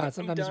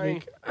 Sometime this dying.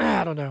 week.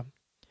 I don't know.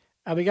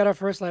 We got our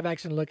first live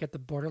action look at the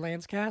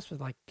Borderlands cast with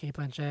like Kate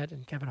Blanchett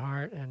and Kevin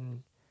Hart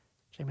and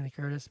Jamie Lee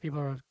Curtis.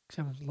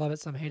 Some love it,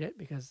 some hate it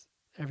because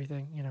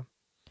everything, you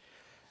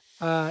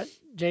know.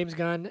 James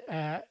Gunn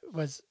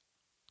was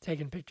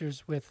taking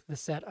pictures with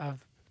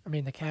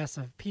the cast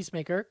of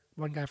Peacemaker,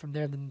 one guy from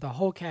there, and then the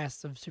whole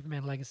cast of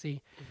Superman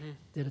Legacy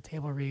did a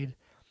table read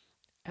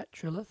at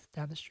Trilith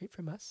down the street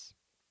from us.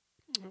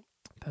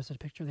 Posted a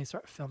picture. They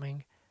start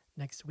filming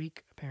next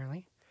week,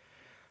 apparently.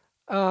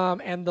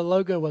 And the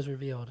logo was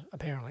revealed,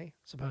 apparently,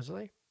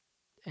 supposedly.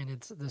 And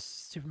it's the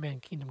Superman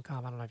Kingdom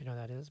Come. I don't know if you know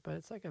what that is, but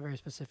it's like a very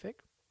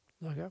specific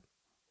logo.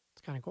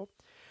 It's kind of cool.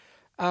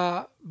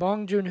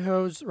 Bong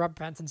Joon-ho's Robert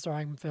Pattinson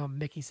starring film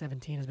Mickey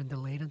 17 has been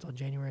delayed until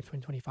January of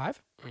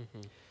 2025.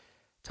 Mm-hmm.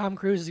 Tom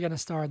Cruise is going to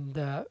star in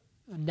the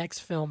next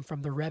film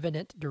from the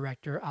Revenant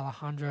director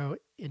Alejandro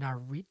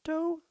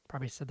Inarritu.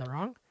 Probably said that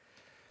wrong.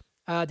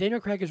 Daniel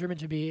Craig is rumored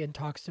to be in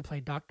talks to play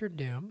Doctor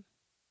Doom.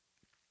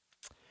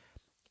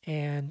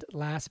 And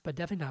last but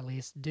definitely not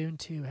least, Dune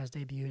 2 has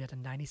debuted at a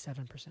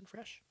 97%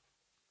 fresh.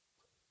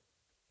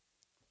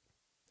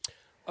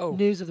 Oh,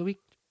 News of the week.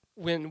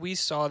 when we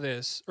saw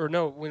this, or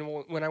no,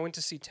 when I went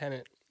to see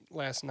Tenet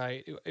last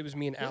night, it was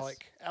me and Yes.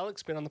 Alec.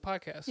 Alec's been on the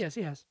podcast. Yes,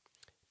 he has.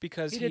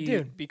 Because He did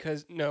Dune.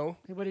 because no,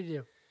 What did he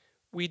do?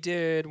 we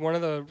did one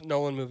of the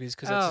Nolan movies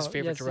because that's his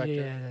favorite yes,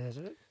 director.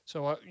 Yeah.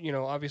 So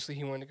obviously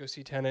he wanted to go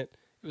see Tenet.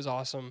 It was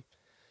awesome.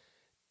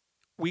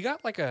 We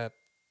got like a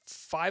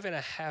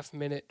 5.5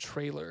 minute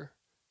trailer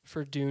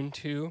for Dune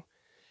 2,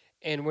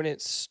 and when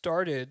it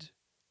started,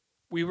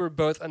 we were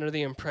both under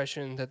the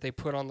impression that they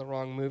put on the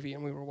wrong movie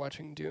and we were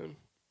watching Dune,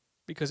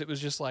 because it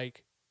was just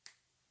like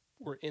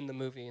we're in the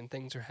movie and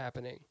things are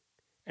happening,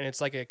 and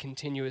it's like a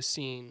continuous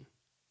scene.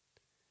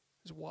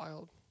 It's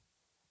wild.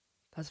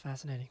 That's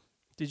fascinating.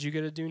 Did you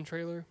get a Dune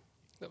trailer?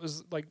 That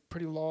was like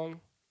pretty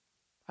long.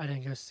 I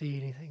didn't go see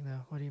anything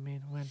though. What do you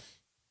mean? When?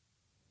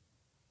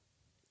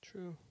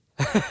 True.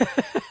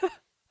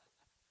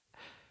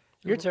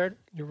 Your turn.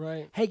 You're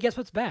right. Hey, guess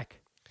what's back?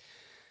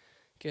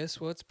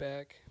 Guess what's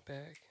back?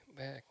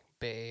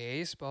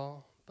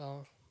 Baseball.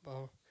 Ball.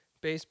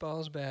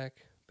 Baseball's back.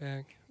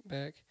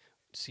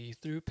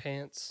 See-through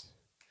pants.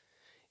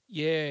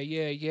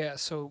 Yeah.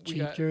 So we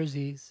Cheap got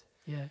jerseys.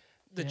 Yeah.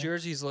 the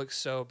jerseys look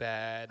so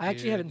bad. I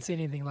actually dude. haven't seen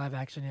anything live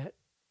action yet.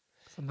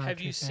 So I'm not a Have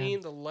true you fan.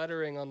 seen the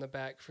lettering on the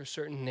back for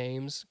certain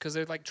names? Because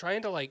they're like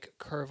trying to like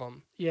curve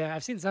them. Yeah,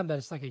 I've seen some that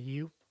it's like a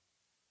U.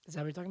 Is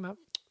that what you're talking about?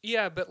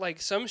 Yeah, but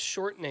like some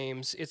short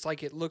names, it's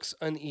like it looks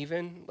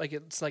uneven, like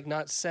it's like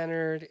not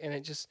centered, and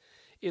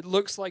it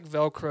looks like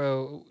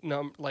Velcro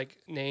like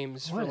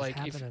names What for is like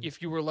happening?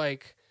 if you were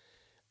like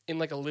in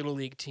like a little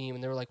league team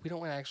and they were like, we don't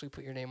want to actually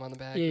put your name on the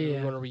back. Yeah.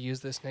 We want to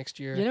reuse this next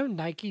year. You know,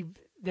 Nike,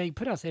 they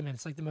put out a statement.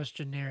 It's like the most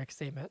generic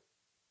statement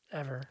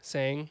ever.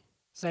 Saying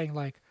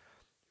Like,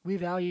 we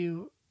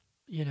value,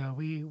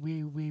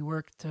 we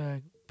work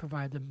to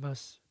provide the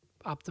most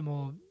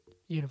optimal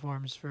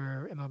uniforms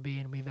for MLB,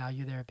 and we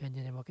value their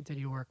opinion, and we'll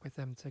continue to work with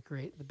them to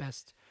create the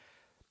best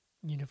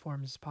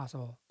uniforms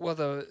possible. well,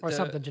 Or the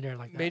something generic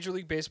like that. Major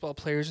League Baseball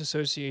Players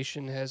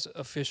Association has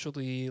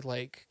officially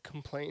like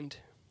complained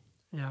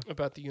Yeah.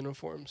 about the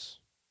uniforms,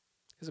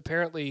 because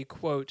apparently,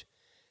 quote,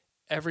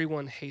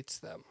 everyone hates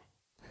them.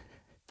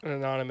 An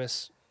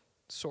anonymous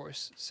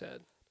source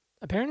said.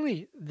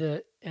 Apparently,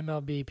 the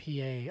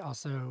MLBPA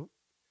also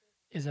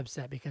is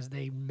upset because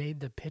they made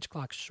the pitch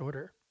clock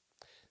shorter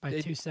by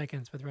 2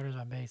 seconds with runners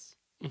on base.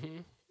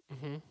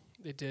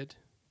 They did.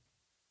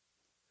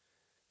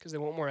 Because they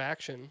want more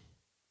action,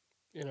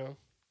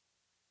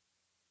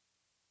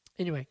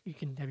 Anyway, you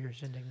can have your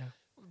shindig now.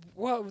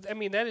 Well, I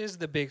mean, that is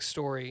the big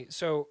story.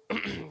 So,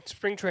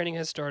 spring training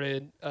has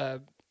started.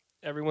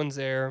 Everyone's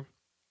there.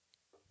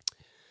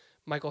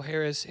 Michael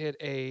Harris hit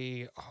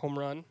a home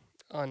run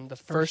on the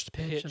first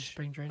pitch of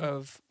spring training.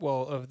 of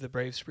the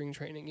Braves spring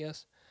training,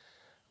 yes.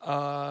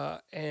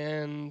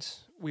 And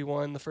we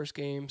won the first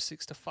game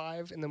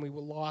 6-5, and then we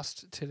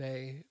lost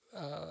today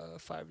 5-4.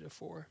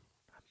 Unbelievable.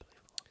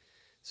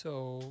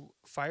 So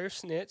fire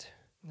Snit.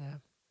 Yeah.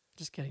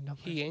 Just kidding. No.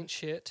 He ain't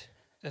shit.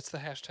 That's the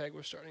hashtag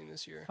we're starting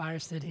this year. Fire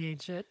Snit, he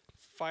ain't shit.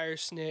 Fire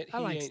Snit. He I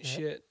like ain't Snit.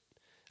 shit.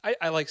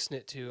 I like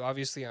Snit too.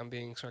 Obviously, I'm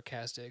being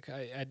sarcastic.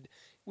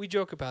 We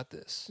joke about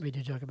this. We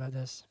do joke about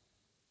this.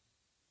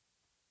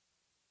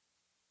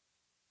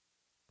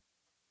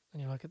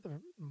 And you look at the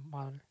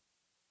monitor.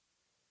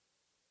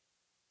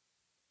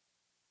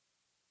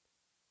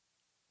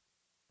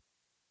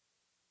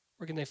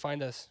 Where can they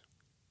find us?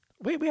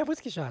 Wait, we have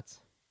whiskey shots.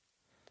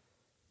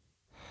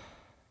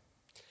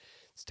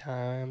 It's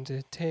time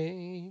to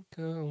take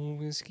a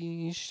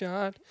whiskey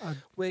shot.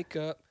 Wake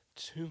up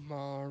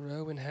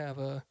tomorrow and have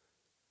a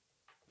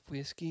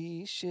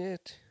whiskey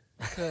shit,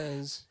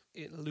 'cause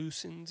it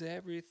loosens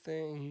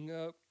everything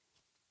up.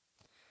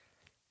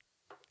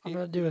 I'm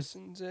going to do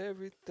loosens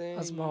everything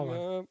a small one.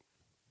 up.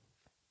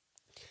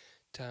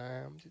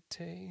 Time to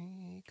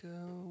take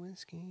a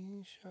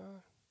whiskey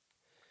shot.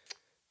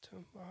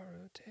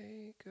 Tomorrow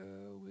take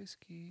a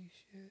whiskey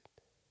shit.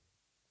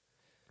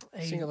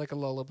 Hey, Sing it like a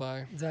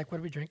lullaby. Zach, what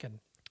are we drinking?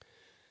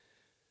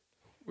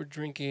 We're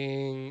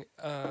drinking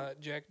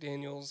Jack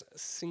Daniel's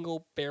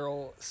Single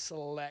Barrel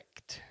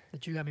Select.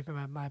 That you got me for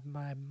my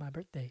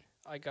birthday.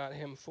 I got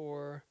him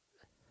for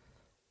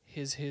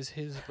his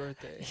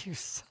birthday. You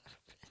son of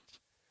a bitch.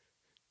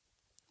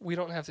 We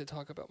don't have to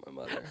talk about my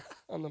mother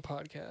on the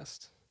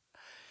podcast.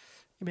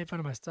 You made fun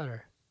of my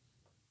stutter.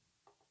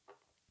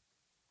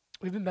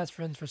 We've been best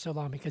friends for so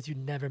long because you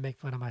never make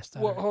fun of my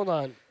stutter. Well, hold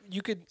on.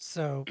 You could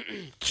So,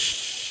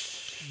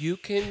 you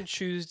can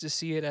choose to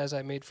see it as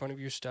I made fun of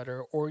your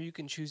stutter, or you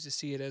can choose to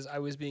see it as I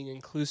was being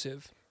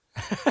inclusive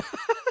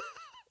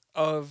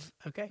of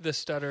okay. the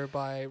stutter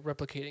by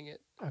replicating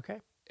it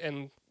Okay.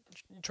 and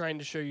trying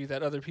to show you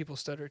that other people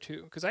stutter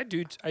too. Because I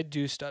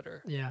do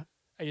stutter. Yeah.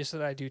 I just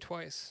said I do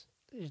twice.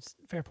 It's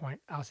fair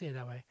point. I'll see it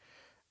that way.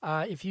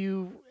 If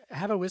you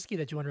have a whiskey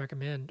that you want to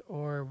recommend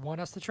or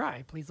want us to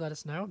try, please let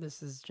us know.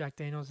 This is Jack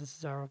Daniels. This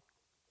is our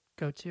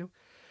go-to.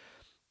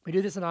 We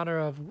do this in honor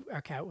of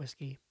our cat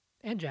Whiskey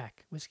and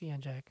Jack. Whiskey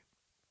and Jack.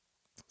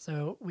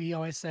 So we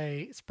always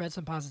say, spread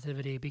some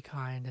positivity, be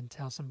kind, and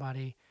tell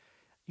somebody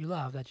you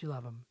love that you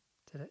love them.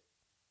 Did it?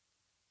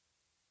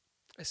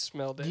 I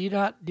smelled it. Do you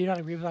not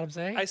agree with what I'm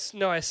saying?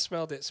 No, I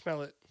smelled it.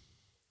 Smell it.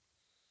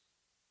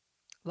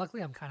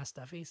 Luckily, I'm kind of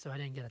stuffy, so I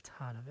didn't get a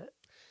ton of it.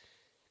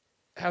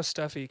 How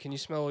stuffy? Can you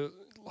smell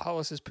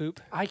Hollis's poop?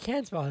 I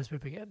can smell his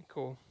poop again.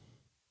 Cool.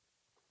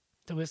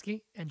 To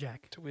Whiskey and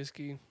Jack. To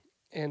Whiskey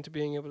and to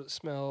being able to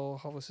smell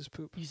Hollis's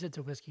poop. You said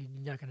to Whiskey,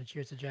 you're not going to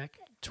cheers to Jack?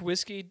 To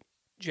Whiskey,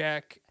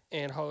 Jack,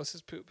 and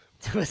Hollis's poop.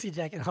 To Whiskey,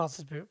 Jack, and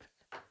Hollis's poop.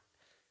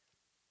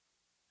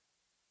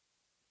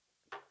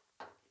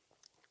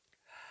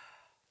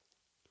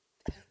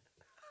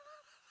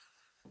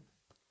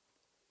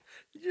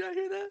 Did you not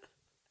hear that?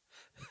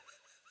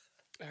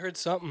 I heard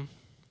something.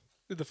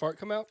 Did the fart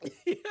come out?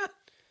 Yeah.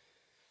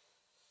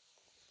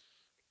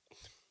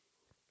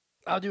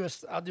 I'll do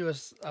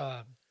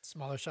a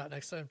smaller shot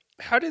next time.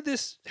 How did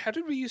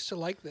we used to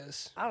like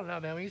this? I don't know,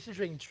 man. We used to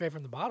drink straight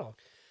from the bottle.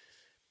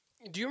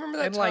 Do you remember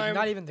that And time? like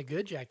not even the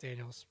good Jack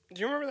Daniels. Do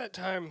you remember that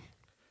time?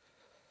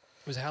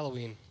 It was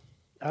Halloween.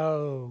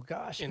 Oh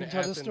gosh. In Can you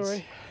tell the Athens.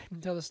 story? Can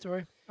you tell the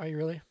story? Are you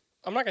really?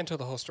 I'm not going to tell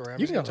the whole story. I'm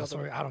You just can gonna tell the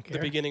story. I don't the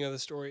care. beginning of the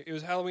story. It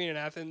was Halloween in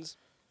Athens,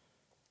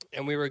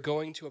 and we were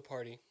going to a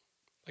party,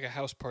 like a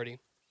house party.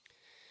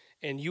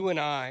 And you and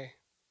I,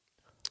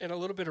 and a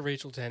little bit of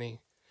Rachel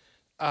Denny,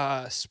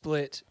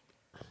 split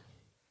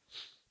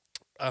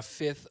a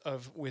fifth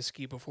of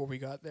whiskey before we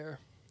got there.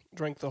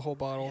 Drank the whole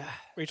bottle. Yeah.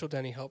 Rachel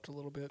Denny helped a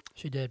little bit.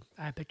 She did.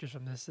 I have pictures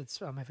from this.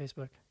 It's on my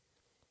Facebook.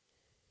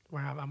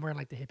 Where I'm wearing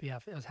like the hippie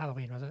outfit. It was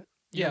Halloween, wasn't it?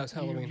 Yeah, it was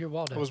Halloween. You're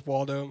Waldo. It was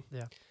Waldo.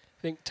 Yeah.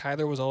 I think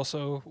Tyler was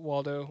also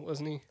Waldo,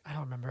 wasn't he? I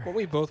don't remember. Weren't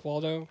we both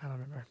Waldo? I don't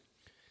remember.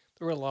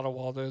 There were a lot of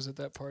Waldos at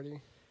that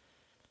party.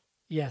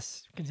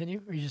 Yes.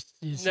 Continue. Or you just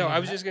No, saying I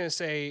was that? just going to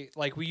say,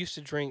 like, we used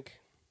to drink.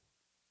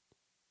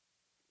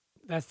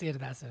 That's the end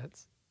of that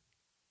sentence.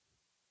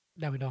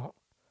 Now we don't.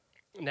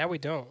 Now we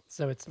don't.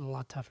 So it's a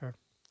lot tougher.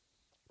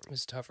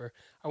 It's tougher.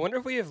 I wonder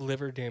if we have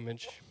liver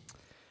damage.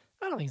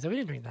 I don't think so. We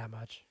didn't drink that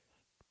much.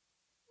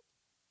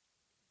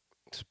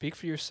 Speak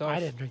for yourself. I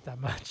didn't drink that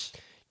much.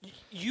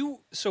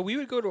 So we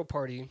would go to a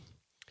party,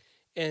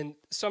 and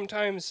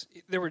sometimes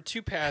there were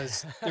two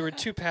paths. There were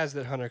two paths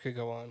that Hunter could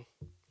go on,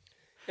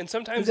 and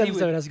sometimes This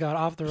episode has gone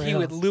off the rails. he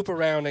would loop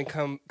around and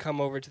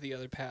come over to the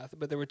other path.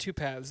 But there were two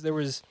paths. There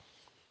was,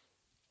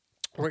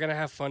 we're gonna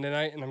have fun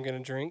tonight, and I'm gonna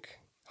drink,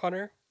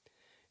 Hunter,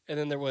 and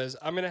then there was,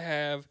 I'm gonna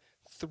have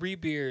 3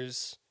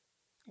 beers,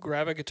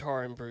 grab a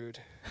guitar and brood,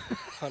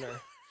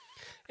 Hunter.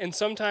 And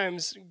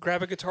sometimes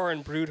grab a guitar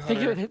and brood,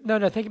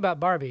 Hunter. Think about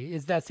Barbie.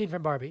 Is that scene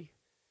from Barbie?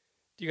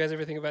 Do you guys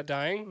ever think about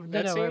dying?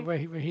 No, scene? where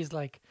he's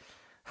like,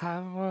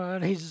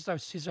 he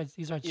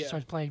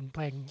starts playing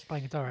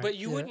guitar. But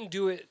you Yeah. wouldn't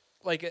do it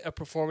like a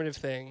performative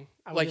thing,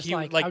 I would like just he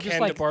like like I would just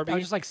Ken like to Barbie. I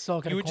would just like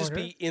sulk in You a would just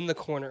corner be in the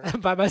corner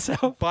by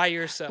myself. by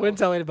yourself, Wouldn't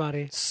tell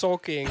anybody.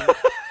 sulking.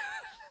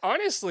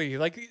 Honestly,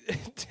 like,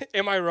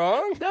 am I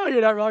wrong? No,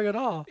 you're not wrong at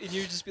all. And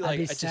you'd just be I'd like,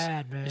 be I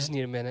sad, man. just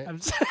need a minute. I'm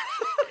just,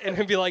 And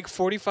it'd be like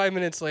 45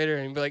 minutes later,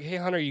 and he'd be like, "Hey,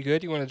 Hunter, you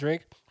good? You want a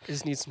drink? I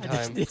just need some I time.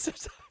 just need some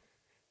time.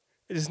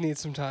 I just need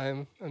some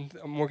time.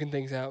 I'm working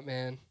things out,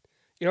 man.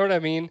 You know what I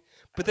mean?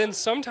 But then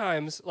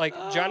sometimes, like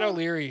John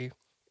O'Leary,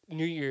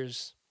 New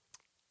Year's,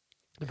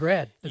 The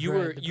bread. You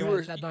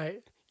were that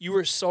night. you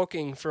were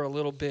sulking for a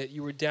little bit.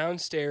 You were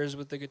downstairs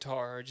with the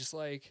guitar, just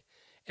like,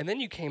 and then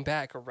you came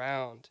back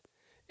around,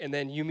 and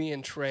then you, me,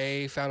 and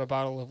Trey found a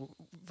bottle of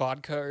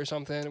vodka or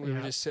something. And we were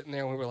Yeah. just sitting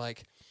there, and we were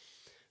like,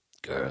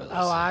 "Girls."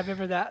 Oh, I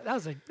remember that. That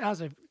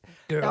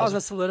was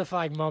a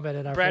solidifying moment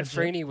in our Brad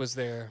friendship. Franey was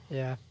there.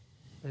 Yeah.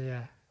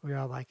 We were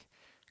all like,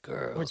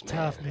 Girls, we're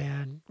tough,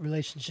 man.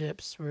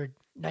 Relationships. We're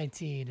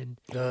 19 and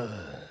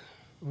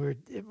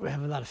we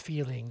have a lot of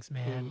feelings,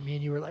 man. Me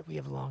and you were like, we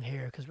have long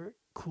hair because we're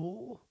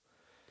cool.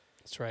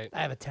 That's right.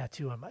 I have a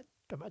tattoo on my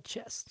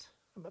chest.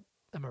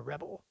 I'm a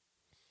rebel.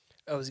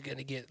 I was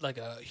gonna get like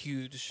a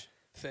huge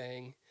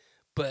thing,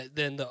 but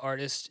then the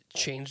artist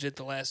changed it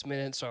the last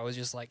minute, so I was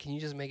just like, "Can you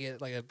just make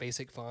it like a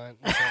basic font?"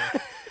 So,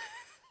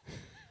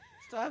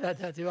 Still have that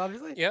tattoo,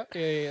 obviously. yeah.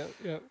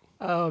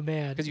 Oh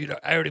man, Because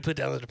I already put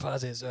down the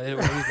deposit, so I didn't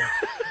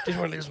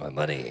want to lose my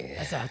money.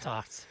 that's how I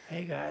talked.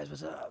 Hey guys,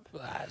 what's up?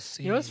 I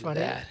see You know what's funny?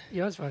 that. You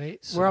know what's funny?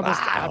 We're almost.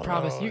 I Smile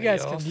promise you on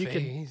guys your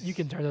can. You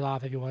can face. turn it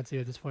off if you want to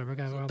at this point.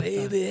 We're almost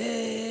done.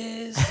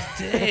 Baby,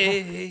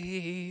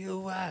 stay a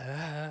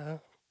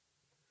while.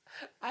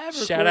 I have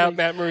Shout out recordings-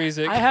 Matt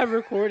Morizik. I have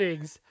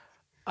recordings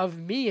of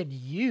me and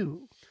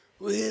you.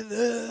 With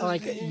a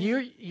Like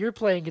you're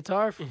playing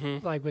guitar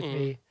Mhm, like with mhm.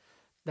 me.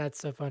 That's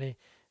so funny.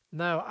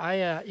 No,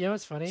 you know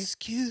what's funny?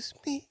 Excuse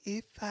me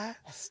if I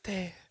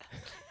stare,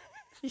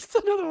 You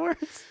still know the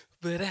words.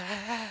 but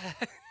I.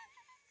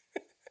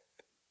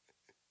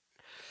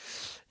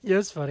 You know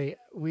what's funny?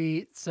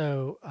 We've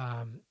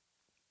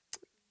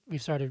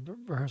started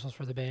rehearsals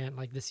for the band.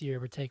 Like this year,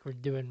 we're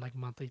doing like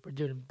monthly. We're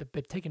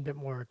taking a bit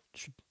more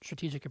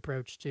strategic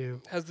approach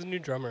to. How's the new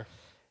drummer?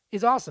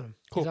 He's awesome.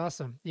 Cool. He's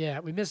awesome. Yeah,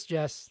 we miss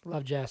Jess.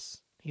 Love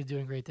Jess. He's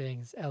doing great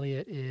things.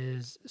 Elliot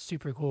is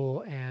super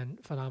cool and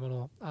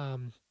phenomenal.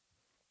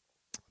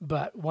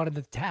 But one of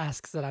the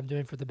tasks that I'm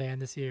doing for the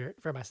band this year,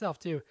 for myself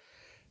too,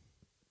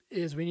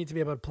 is we need to be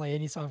able to play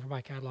any song from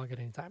my catalog at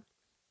any time.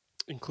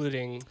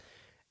 Including...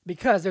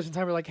 Because there's a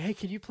time we're like, hey,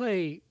 can you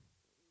play,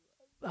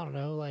 I don't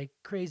know, like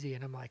Crazy?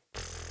 And I'm like,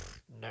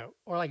 no.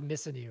 Or like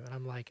Missing You. And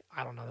I'm like,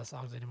 I don't know the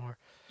songs anymore.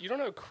 You don't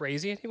know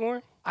Crazy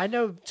anymore? I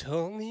know.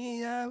 Told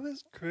me I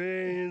was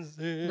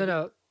crazy.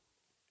 No.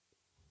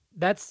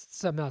 That's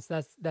something else.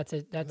 That's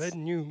it. That's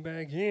letting you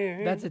back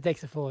in. That's It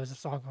Takes a Fool. There's a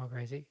song called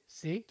Crazy.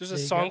 See? There's There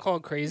a you song go.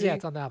 called Crazy? Yeah,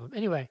 it's on the album.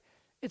 Anyway,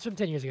 it's from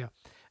 10 years ago.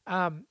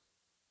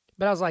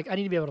 But I was like, I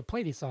need to be able to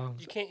play these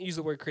songs. You can't use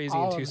the word crazy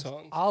in two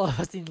songs. All of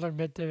us need to learn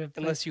to play.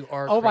 Unless you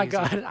are Oh crazy. my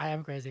God, I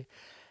am crazy.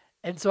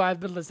 And so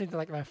I've been listening to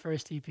like my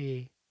first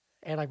EP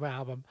and like my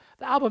album.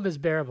 The album is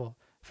bearable.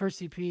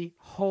 First EP,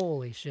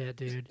 holy shit,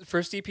 dude. The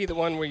first EP, the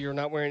one where you're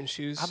not wearing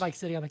shoes. I'm like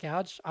sitting on the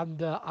couch. I'm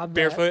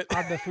barefoot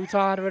on the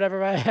futon or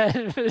whatever I had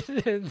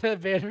in the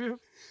band room.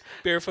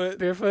 Barefoot.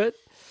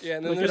 Yeah,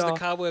 and then Look there's at the all-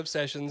 Cobweb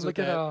Sessions. Look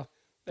with at that. all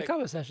the like-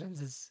 cover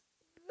sessions is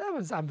that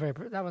one's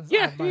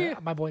Yeah, my, yeah.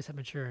 my voice have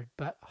matured,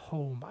 but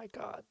oh my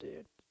God,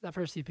 dude, that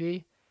first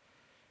EP,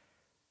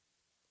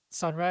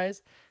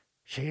 Sunrise,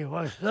 she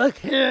was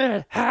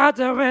looking out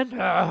the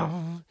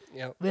window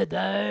Yep.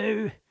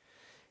 window.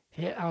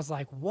 Yeah, I was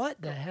like,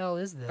 what the hell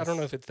is this? I don't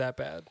know if it's that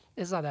bad.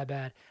 It's not that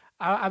bad.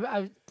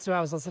 So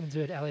I was listening to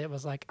it. Elliot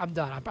was like, I'm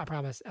done. I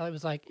promise. Elliot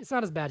was like, it's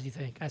not as bad as you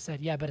think. I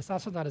said, yeah, but it's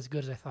also not as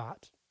good as I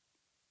thought.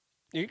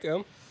 There you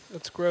go.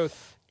 That's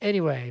growth.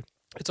 Anyway,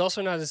 It's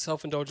also not as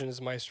self-indulgent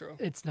as Maestro.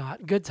 it's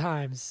not. Good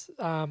times.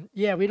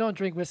 Yeah, we don't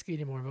drink whiskey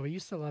anymore, but we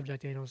used to love Jack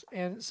Daniels.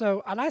 And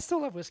I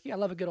still love whiskey. I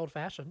love a good old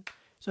fashioned.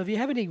 So if you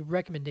have any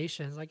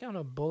recommendations, like, I don't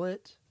know,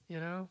 Bullet,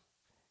 Man.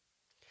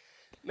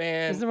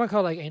 Isn't there one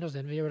called like Angel's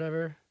Envy or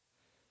whatever?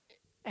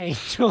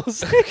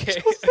 Angels.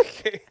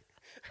 Okay.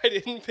 I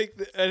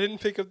didn't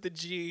pick up the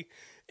G,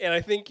 and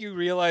I think you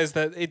realized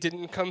that it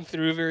didn't come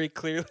through very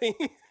clearly.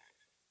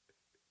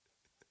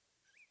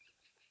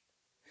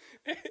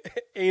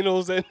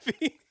 Anal's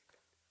envy.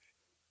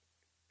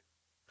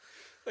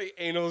 Like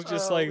anal's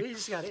just like we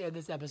just gotta end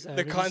this episode.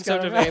 the We just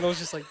concept of gotta- anal's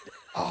just like,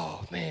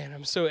 oh man,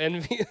 I'm so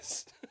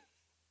envious.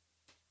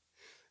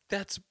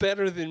 That's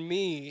better than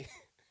me.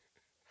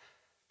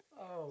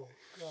 Oh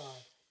God.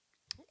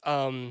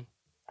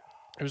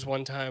 There was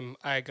one time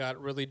I got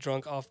really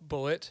drunk off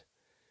Bullet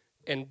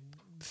and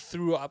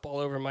threw up all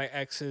over my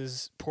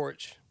ex's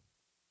porch.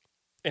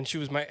 And she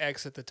was my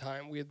ex at the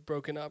time. We had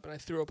broken up and I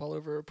threw up all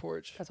over her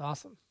porch. That's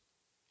awesome.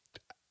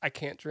 I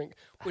can't drink.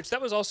 Which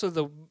that was also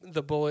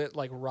the Bullet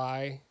like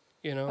rye,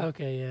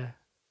 Okay, yeah.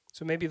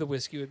 So maybe the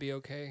whiskey would be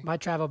okay. My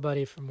travel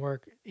buddy from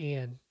work,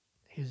 Ian,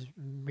 who's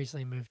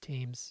recently moved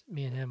teams.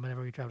 Me and him,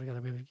 whenever we travel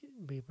together,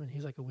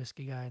 he's like a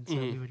whiskey guy, and so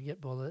we would get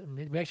Bullet.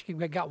 And we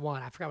actually got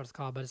one. I forgot what it's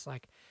called, but it's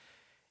like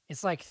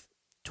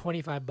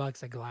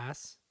 $25 a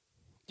glass.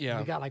 Yeah.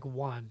 We got like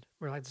one.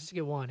 We're like, just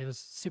get one. It was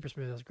super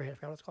smooth. It was great. I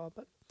forgot what it's called,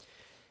 but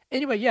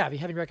anyway, yeah. If you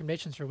have any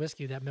recommendations for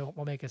whiskey that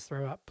will make us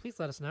throw up, please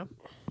let us know.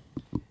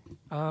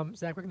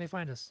 Zach, where can they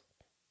find us?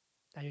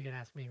 Now you're gonna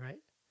ask me, right?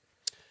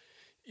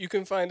 You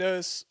can find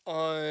us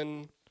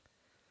on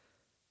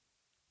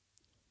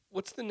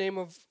what's the name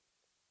of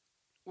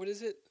what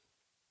is it?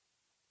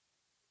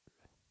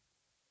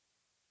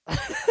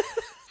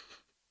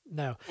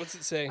 No. What's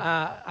it say?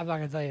 I'm not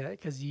gonna tell you that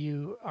because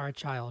you are a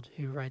child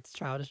who writes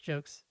childish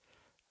jokes.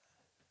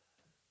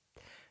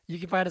 You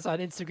can find us on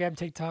Instagram,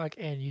 TikTok,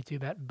 and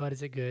YouTube at But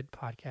Is It Good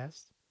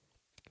Podcast.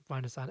 You can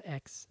find us on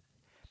X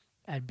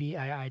at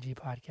BIIG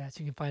Podcast.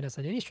 You can find us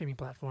on any streaming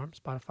platform,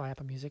 Spotify,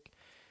 Apple Music,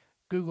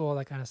 Google, all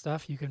that kind of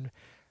stuff. You can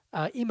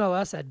email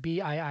us at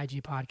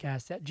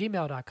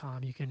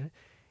BIIGpodcast@gmail.com. You can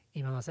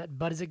email us at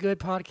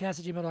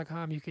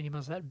butisitgoodpodcast@gmail.com. You can email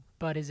us at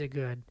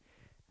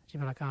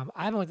butisitgood@gmail.com.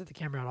 I haven't looked at the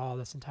camera at all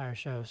this entire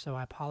show, so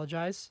I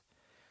apologize.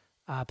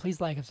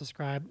 Please like and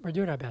subscribe. We're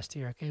doing our best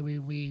here, okay?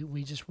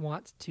 We just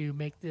want to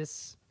make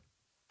this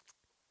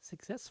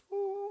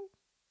successful.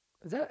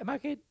 Am I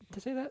okay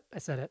to say that? I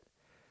said it.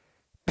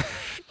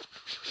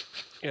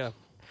 Yeah.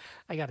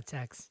 I got a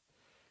text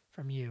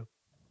from you.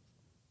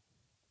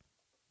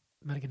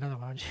 I'm gonna get another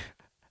one.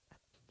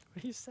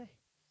 What do you say?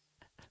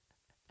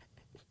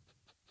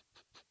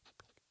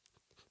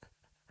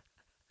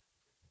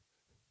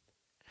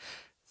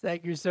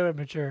 Zach, you're so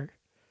immature.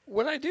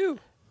 What'd I do?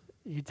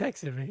 You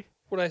texted me.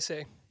 What'd I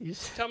say? You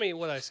Tell me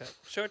what I said.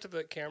 Show it to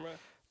the camera.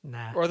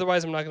 nah. Or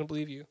otherwise I'm not gonna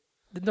believe you.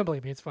 Don't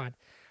believe me. It's fine.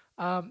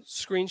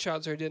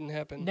 Screenshots or it didn't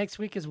happen. Next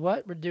week is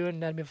what? We're doing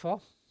Anatomy of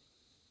Fall?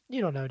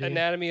 You don't know, dude.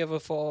 Anatomy of a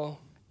Fall.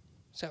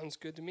 Sounds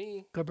good to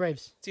me. Go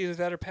Braves. It's either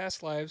that or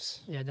Past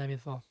Lives. Yeah, Anatomy of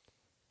the Fall.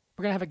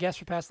 We're going to have a guest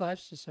for Past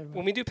Lives. Just so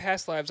When we do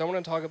Past Lives, I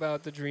want to talk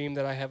about the dream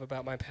that I have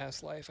about my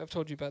past life. I've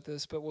told you about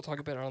this, but we'll talk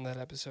about it on that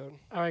episode.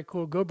 All right,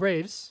 cool. Go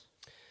Braves.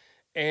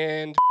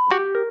 And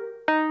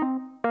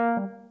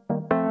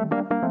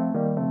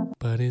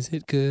But Is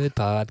It Good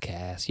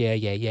Podcast.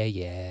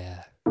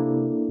 Yeah.